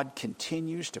 God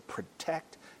continues to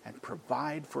protect and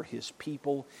provide for his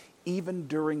people even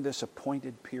during this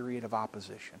appointed period of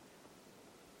opposition.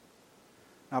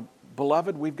 Now,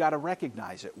 beloved, we've got to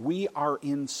recognize it. We are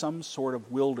in some sort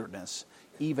of wilderness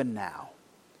even now.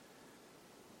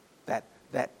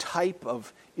 That type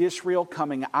of Israel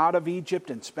coming out of Egypt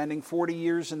and spending 40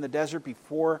 years in the desert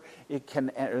before it can,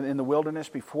 in the wilderness,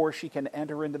 before she can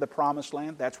enter into the promised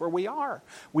land, that's where we are.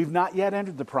 We've not yet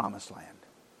entered the promised land.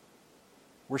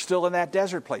 We're still in that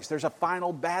desert place. There's a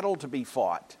final battle to be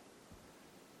fought.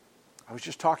 I was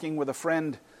just talking with a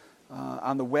friend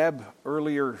on the web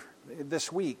earlier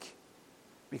this week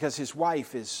because his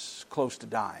wife is close to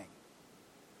dying.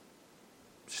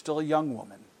 Still a young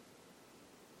woman,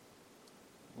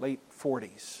 late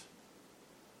 40s.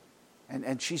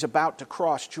 And she's about to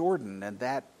cross Jordan, and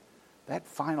that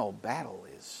final battle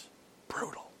is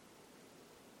brutal.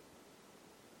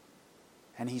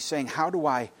 And he's saying, how do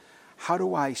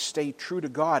I stay true to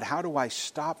God? How do I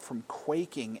stop from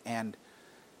quaking and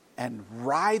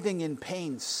writhing in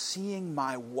pain, seeing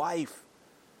my wife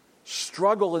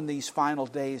struggle in these final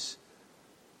days?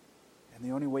 And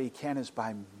the only way he can is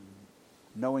by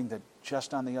knowing that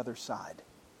just on the other side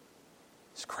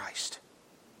is Christ.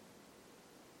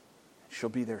 She'll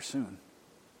be there soon.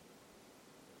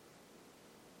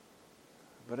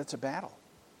 But it's a battle.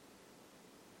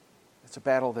 It's a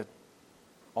battle that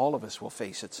all of us will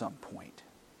face at some point.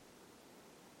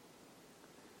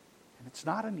 And it's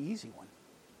not an easy one.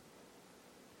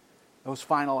 Those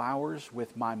final hours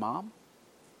with my mom,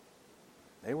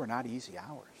 they were not easy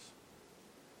hours.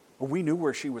 Well, we knew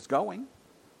where she was going.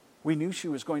 We knew she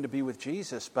was going to be with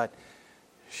Jesus, but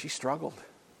she struggled.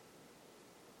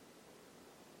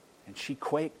 And she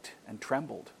quaked and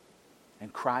trembled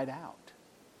and cried out.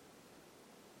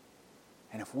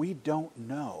 And if we don't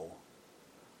know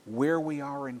where we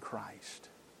are in Christ,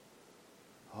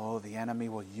 the enemy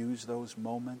will use those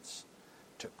moments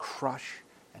to crush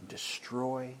and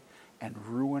destroy and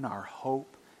ruin our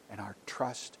hope and our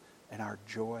trust and our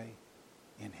joy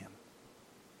in Him.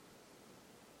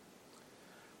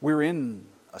 We're in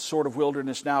a sort of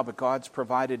wilderness now, but God's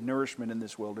provided nourishment in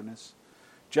this wilderness,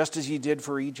 just as He did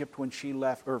for Egypt when she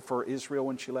left, or for Israel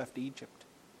when she left Egypt.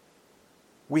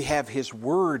 We have His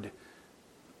Word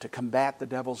to combat the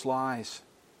devil's lies.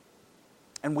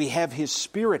 And we have His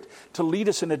Spirit to lead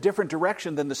us in a different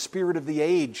direction than the spirit of the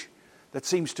age that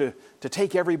seems to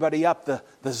take everybody up, the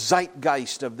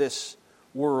zeitgeist of this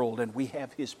world. And we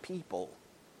have His people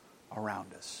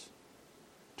around us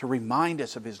to remind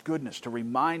us of His goodness, to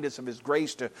remind us of His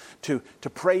grace, to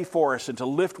pray for us and to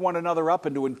lift one another up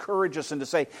and to encourage us and to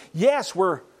say, yes,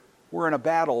 we're in a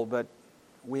battle, but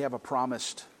we have a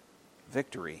promised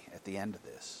victory at the end of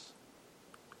this.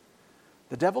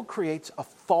 The devil creates a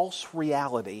false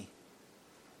reality,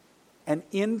 and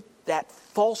in that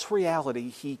false reality,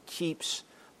 he keeps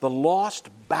the lost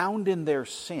bound in their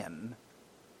sin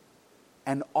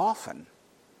and often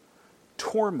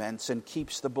torments and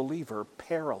keeps the believer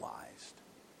paralyzed.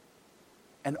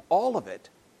 And all of it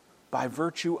by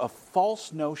virtue of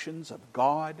false notions of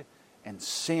God and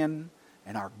sin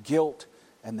and our guilt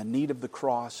and the need of the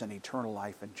cross and eternal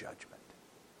life and judgment.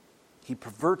 He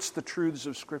perverts the truths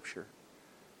of Scripture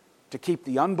to keep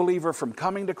the unbeliever from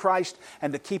coming to Christ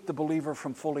and to keep the believer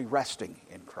from fully resting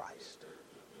in Christ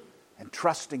and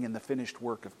trusting in the finished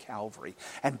work of Calvary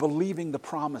and believing the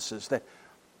promises that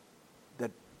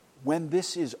when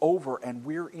this is over and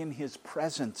we're in His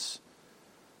presence,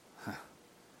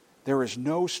 there is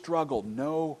no struggle,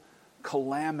 no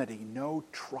calamity, no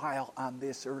trial on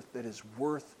this earth that is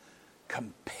worth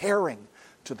comparing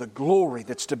to the glory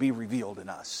that's to be revealed in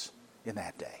us in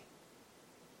that day.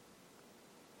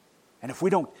 And if we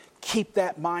don't keep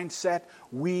that mindset,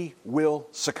 we will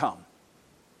succumb.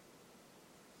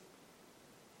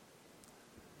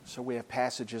 So we have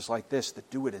passages like this that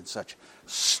do it in such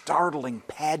startling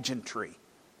pageantry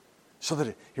so that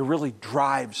it really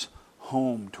drives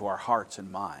home to our hearts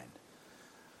and mind.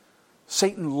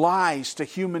 Satan lies to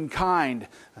humankind.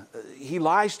 He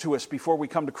lies to us before we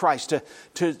come to Christ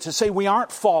to say we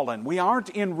aren't fallen. We aren't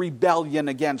in rebellion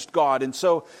against God. And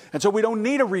so we don't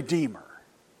need a redeemer.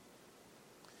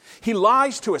 He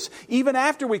lies to us even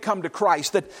after we come to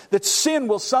Christ that sin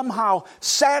will somehow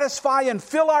satisfy and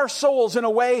fill our souls in a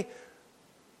way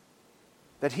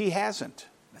that He hasn't.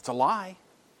 It's a lie.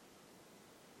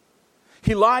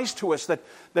 He lies to us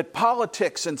that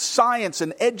politics and science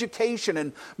and education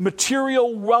and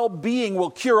material well-being will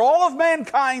cure all of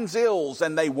mankind's ills,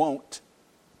 and they won't.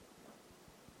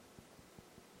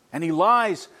 And he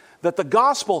lies that the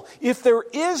gospel, if there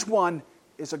is one,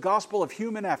 is a gospel of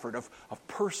human effort, of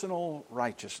personal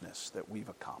righteousness that we've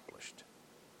accomplished.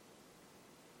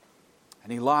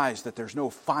 And he lies that there's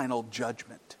no final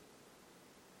judgment.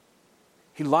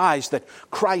 He lies that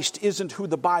Christ isn't who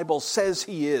the Bible says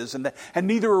He is, and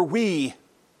neither are we.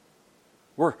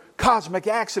 We're cosmic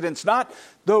accidents, not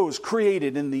those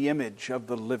created in the image of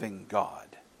the living God.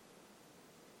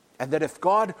 And that if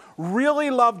God really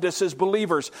loved us as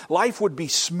believers, life would be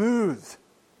smooth.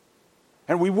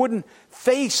 And we wouldn't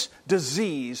face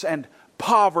disease and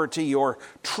poverty or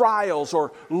trials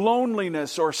or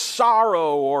loneliness or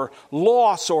sorrow or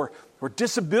loss or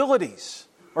disabilities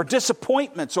or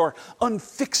disappointments or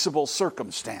unfixable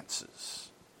circumstances.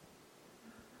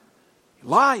 He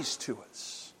lies to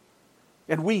us.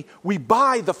 And we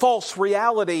buy the false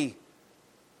reality,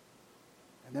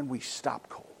 and then we stop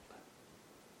cold.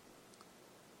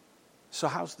 So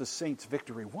how's the saints'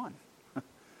 victory won?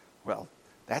 Well,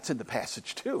 that's in the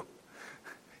passage too.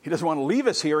 He doesn't want to leave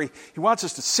us here. He wants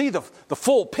us to see the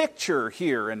full picture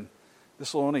here. And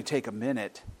this will only take a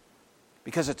minute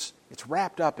because it's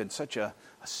wrapped up in such a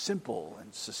simple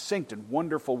and succinct and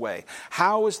wonderful way.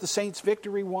 How is the saints'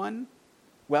 victory won?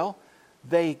 Well,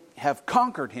 they have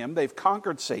conquered him. They've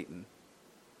conquered Satan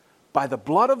by the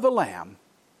blood of the Lamb,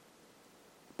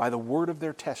 by the word of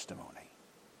their testimony.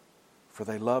 For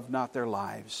they loved not their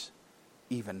lives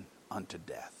even unto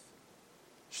death.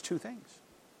 There's two things.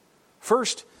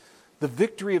 First, the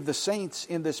victory of the saints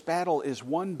in this battle is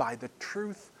won by the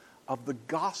truth of the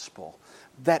gospel,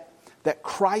 that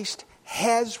Christ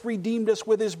has redeemed us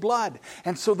with His blood,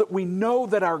 and so that we know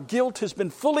that our guilt has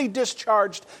been fully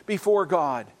discharged before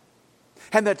God,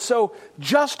 and that so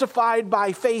justified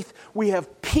by faith we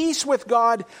have peace with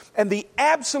God, and the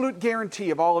absolute guarantee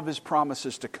of all of His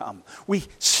promises to come. We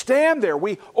stand there.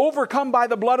 We overcome by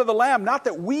the blood of the Lamb. Not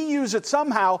that we use it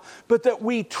somehow, but that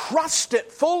we trust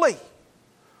it fully.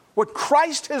 What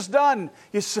Christ has done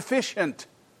is sufficient.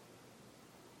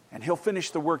 And He'll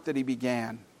finish the work that He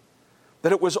began.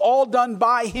 That it was all done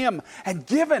by Him and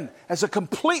given as a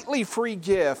completely free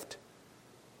gift.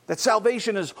 That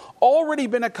salvation has already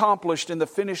been accomplished in the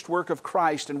finished work of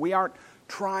Christ, and we aren't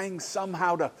trying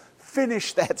somehow to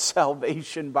finish that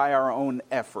salvation by our own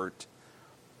effort,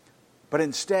 but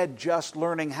instead just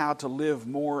learning how to live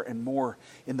more and more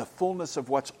in the fullness of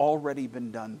what's already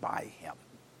been done by Him.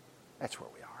 That's where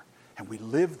we are. And we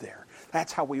live there.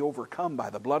 That's how we overcome by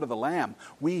the blood of the Lamb.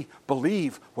 We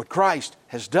believe what Christ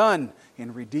has done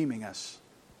in redeeming us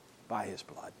by His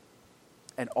blood,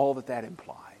 and all that that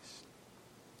implies.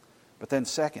 But then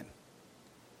second,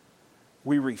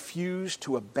 we refuse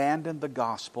to abandon the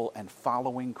gospel and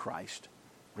following Christ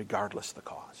regardless the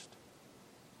cost.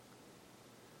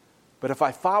 But if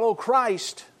I follow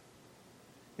Christ,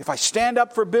 if I stand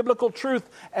up for biblical truth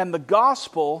and the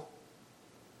gospel,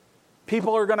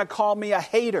 people are going to call me a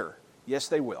hater. Yes,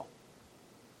 they will.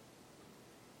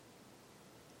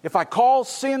 If I call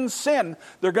sin, sin,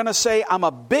 they're going to say I'm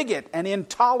a bigot and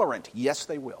intolerant. Yes,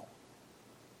 they will.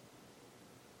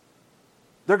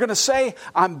 They're going to say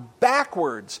I'm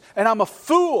backwards and I'm a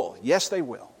fool. Yes, they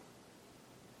will.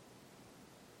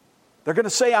 They're going to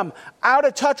say I'm out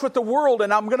of touch with the world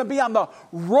and I'm going to be on the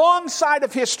wrong side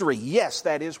of history. Yes,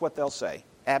 that is what they'll say.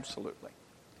 Absolutely.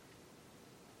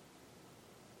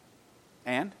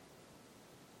 And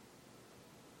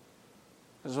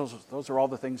those are all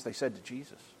the things they said to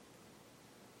Jesus.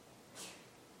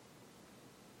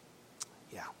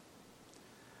 Yeah.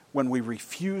 When we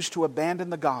refuse to abandon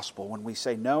the gospel, when we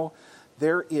say, no,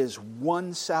 there is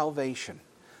one salvation,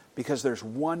 because there's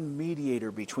one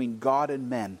mediator between God and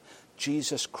men,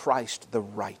 Jesus Christ the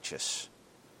righteous,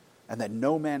 and that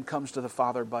no man comes to the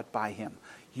Father but by Him.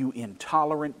 You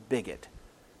intolerant bigot.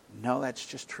 No, that's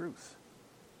just truth.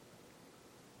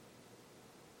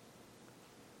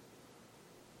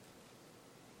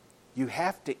 You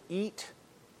have to eat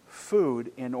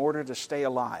food in order to stay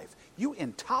alive. You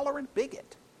intolerant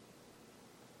bigot.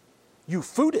 You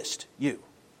foodist, you.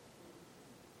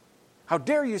 How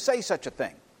dare you say such a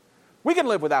thing? We can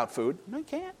live without food. No, you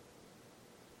can't.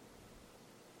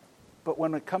 But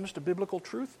when it comes to biblical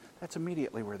truth, that's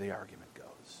immediately where the argument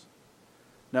goes.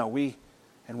 No, we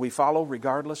follow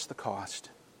regardless the cost.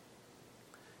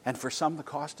 And for some, the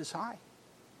cost is high.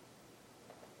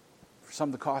 For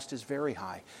some, the cost is very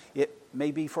high. It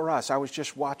may be for us. I was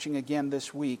just watching again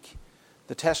this week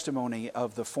the testimony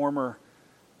of the former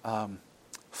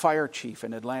fire chief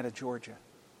in Atlanta, Georgia.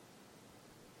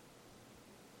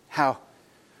 How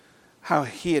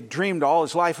he had dreamed all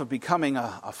his life of becoming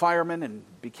a fireman and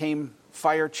became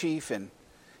fire chief in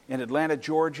Atlanta,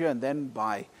 Georgia, and then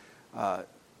by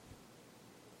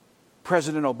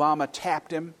President Obama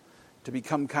tapped him to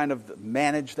become kind of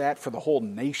manage that for the whole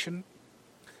nation.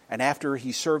 And after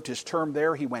he served his term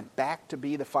there, he went back to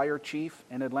be the fire chief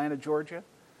in Atlanta, Georgia.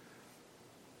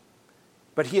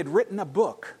 But he had written a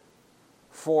book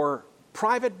for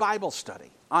private Bible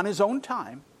study on his own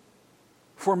time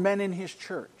for men in his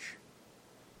church.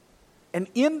 And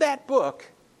in that book,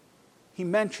 he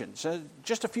mentions,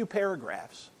 just a few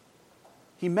paragraphs,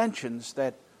 he mentions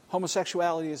that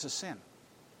homosexuality is a sin.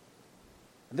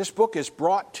 And this book is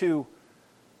brought to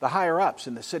the higher-ups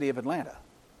in the city of Atlanta.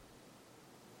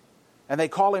 And they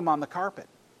call him on the carpet.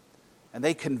 And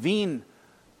they convene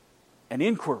an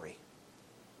inquiry.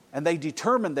 And they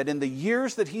determine that in the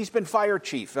years that he's been fire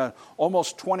chief,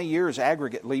 almost 20 years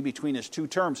aggregately between his two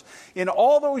terms, in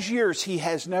all those years he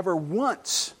has never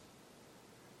once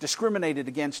discriminated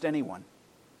against anyone.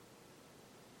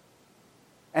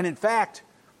 And in fact,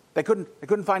 they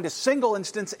couldn't find a single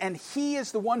instance, and he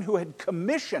is the one who had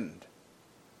commissioned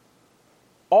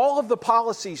all of the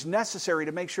policies necessary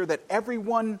to make sure that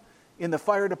everyone in the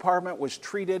fire department was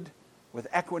treated with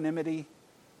equanimity,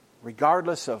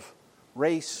 regardless of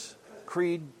race,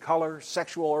 creed, color,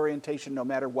 sexual orientation, no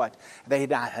matter what. They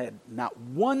had not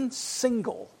one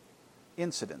single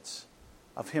incidence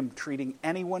of him treating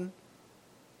anyone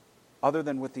other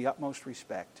than with the utmost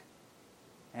respect.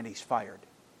 And he's fired.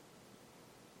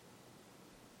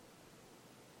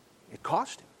 It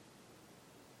cost him,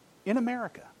 in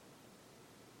America,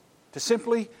 to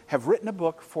simply have written a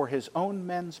book for his own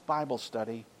men's Bible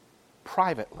study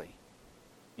privately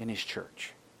in his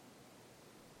church.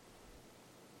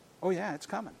 Oh yeah, it's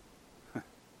coming.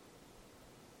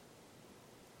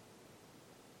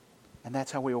 And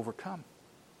that's how we overcome.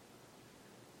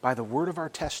 By the word of our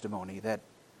testimony that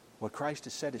what Christ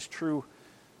has said is true,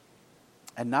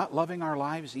 and not loving our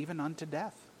lives even unto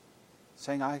death.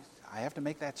 Saying, I have to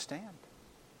make that stand.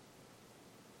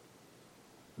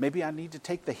 Maybe I need to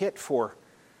take the hit for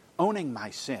owning my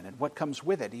sin and what comes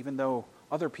with it, even though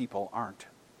other people aren't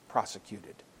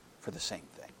prosecuted for the same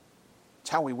thing. It's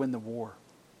how we win the war.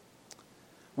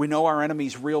 We know our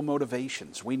enemy's real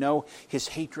motivations. We know his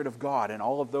hatred of God and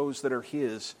all of those that are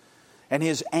his, and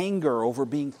his anger over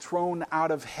being thrown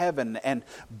out of heaven and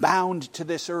bound to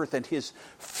this earth, and his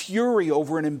fury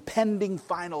over an impending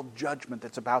final judgment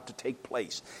that's about to take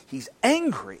place. He's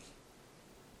angry.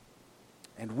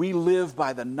 And we live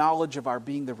by the knowledge of our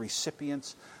being the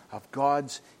recipients of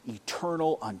God's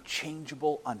eternal,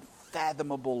 unchangeable,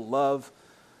 unfathomable love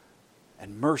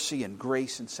and mercy and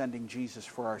grace in sending Jesus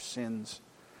for our sins,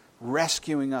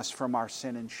 rescuing us from our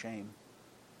sin and shame,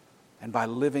 and by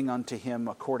living unto him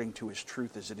according to his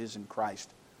truth as it is in Christ,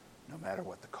 no matter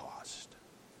what the cost.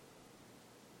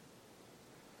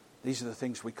 These are the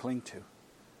things we cling to.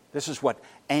 This is what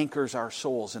anchors our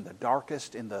souls in the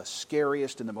darkest, in the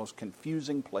scariest, in the most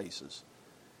confusing places.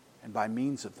 And by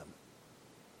means of them,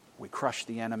 we crush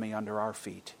the enemy under our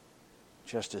feet,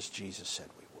 just as Jesus said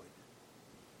we would.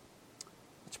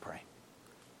 Let's pray.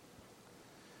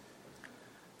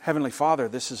 Heavenly Father,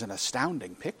 this is an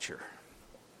astounding picture.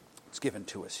 It's given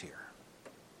to us here.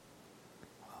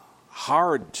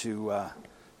 Hard to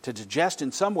digest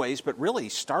in some ways, but really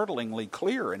startlingly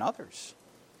clear in others.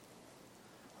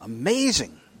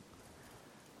 Amazing.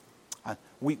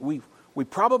 We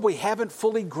probably haven't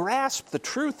fully grasped the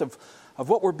truth of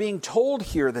what we're being told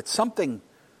here, that something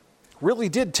really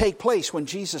did take place when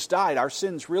Jesus died. Our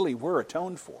sins really were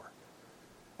atoned for.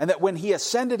 And that when he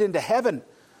ascended into heaven,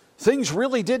 things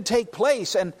really did take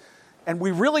place. And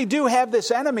we really do have this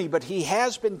enemy, but he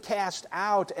has been cast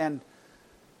out, and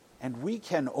we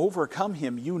can overcome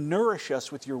him. You nourish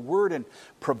us with your word and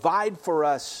provide for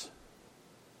us.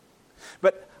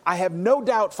 But I have no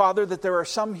doubt, Father, that there are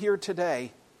some here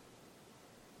today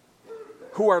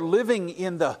who are living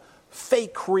in the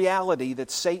fake reality that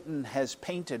Satan has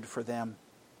painted for them.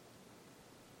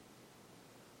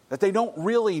 That they don't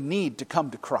really need to come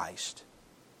to Christ.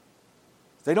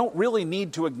 They don't really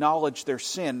need to acknowledge their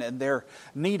sin and their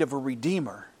need of a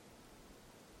Redeemer.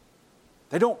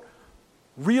 They don't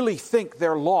really think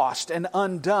they're lost and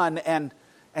undone and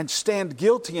stand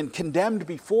guilty and condemned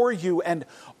before you, and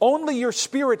only your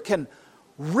Spirit can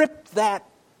rip that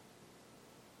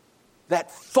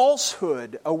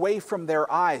falsehood away from their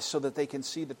eyes so that they can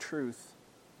see the truth.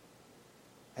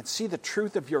 And see the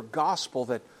truth of your gospel,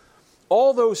 that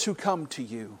all those who come to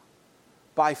you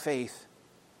by faith,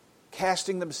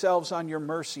 casting themselves on your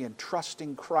mercy and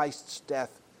trusting Christ's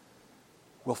death,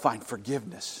 will find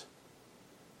forgiveness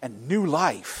and new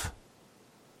life.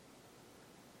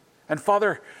 And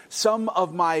Father, some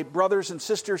of my brothers and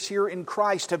sisters here in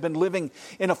Christ have been living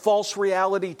in a false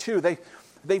reality too.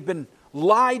 They've been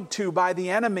lied to by the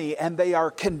enemy, and they are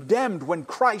condemned when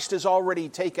Christ has already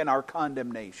taken our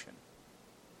condemnation.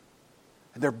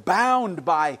 And they're bound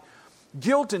by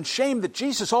guilt and shame that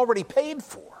Jesus already paid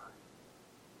for.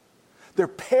 They're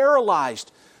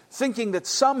paralyzed, thinking that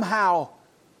somehow,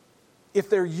 if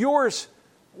they're yours,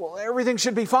 well, everything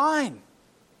should be fine.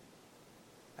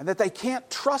 And that they can't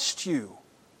trust you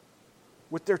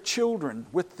with their children,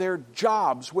 with their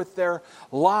jobs, with their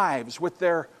lives, with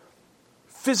their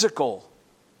physical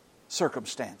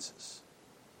circumstances,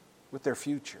 with their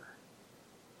future.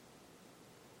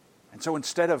 And so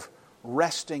instead of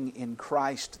resting in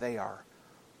Christ, they are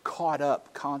caught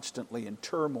up constantly in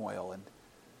turmoil and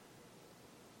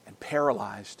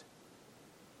paralyzed.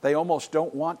 They almost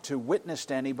don't want to witness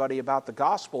to anybody about the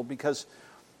gospel because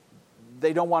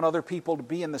they don't want other people to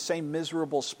be in the same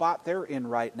miserable spot they're in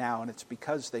right now, and it's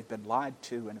because they've been lied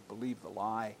to and have believed the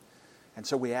lie. And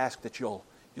so we ask that you'll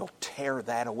tear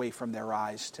that away from their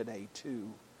eyes today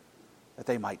too, that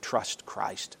they might trust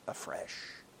Christ afresh.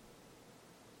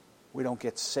 We don't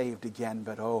get saved again,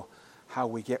 but oh, how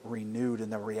we get renewed in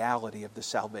the reality of the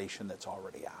salvation that's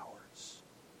already ours.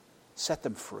 Set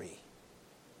them free.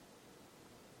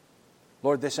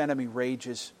 Lord, this enemy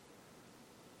rages,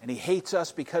 and he hates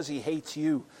us because he hates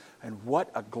you. And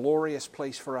what a glorious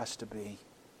place for us to be.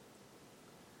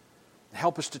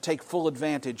 Help us to take full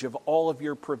advantage of all of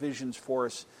your provisions for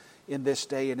us in this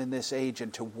day and in this age,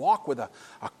 and to walk with a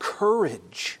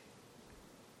courage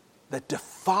that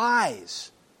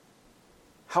defies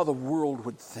how the world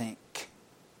would think.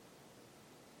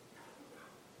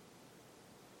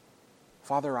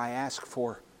 Father, I ask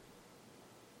for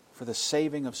the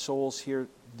saving of souls here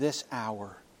this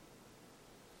hour,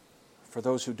 for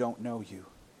those who don't know you,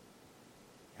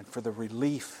 and for the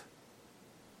relief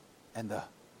and the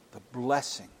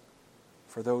blessing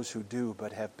for those who do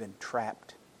but have been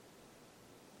trapped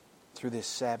through this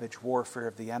savage warfare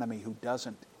of the enemy who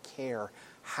doesn't care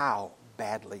how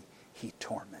badly he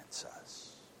torments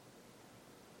us.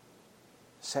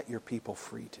 Set your people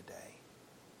free today.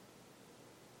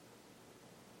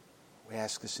 We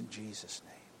ask this in Jesus'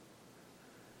 name.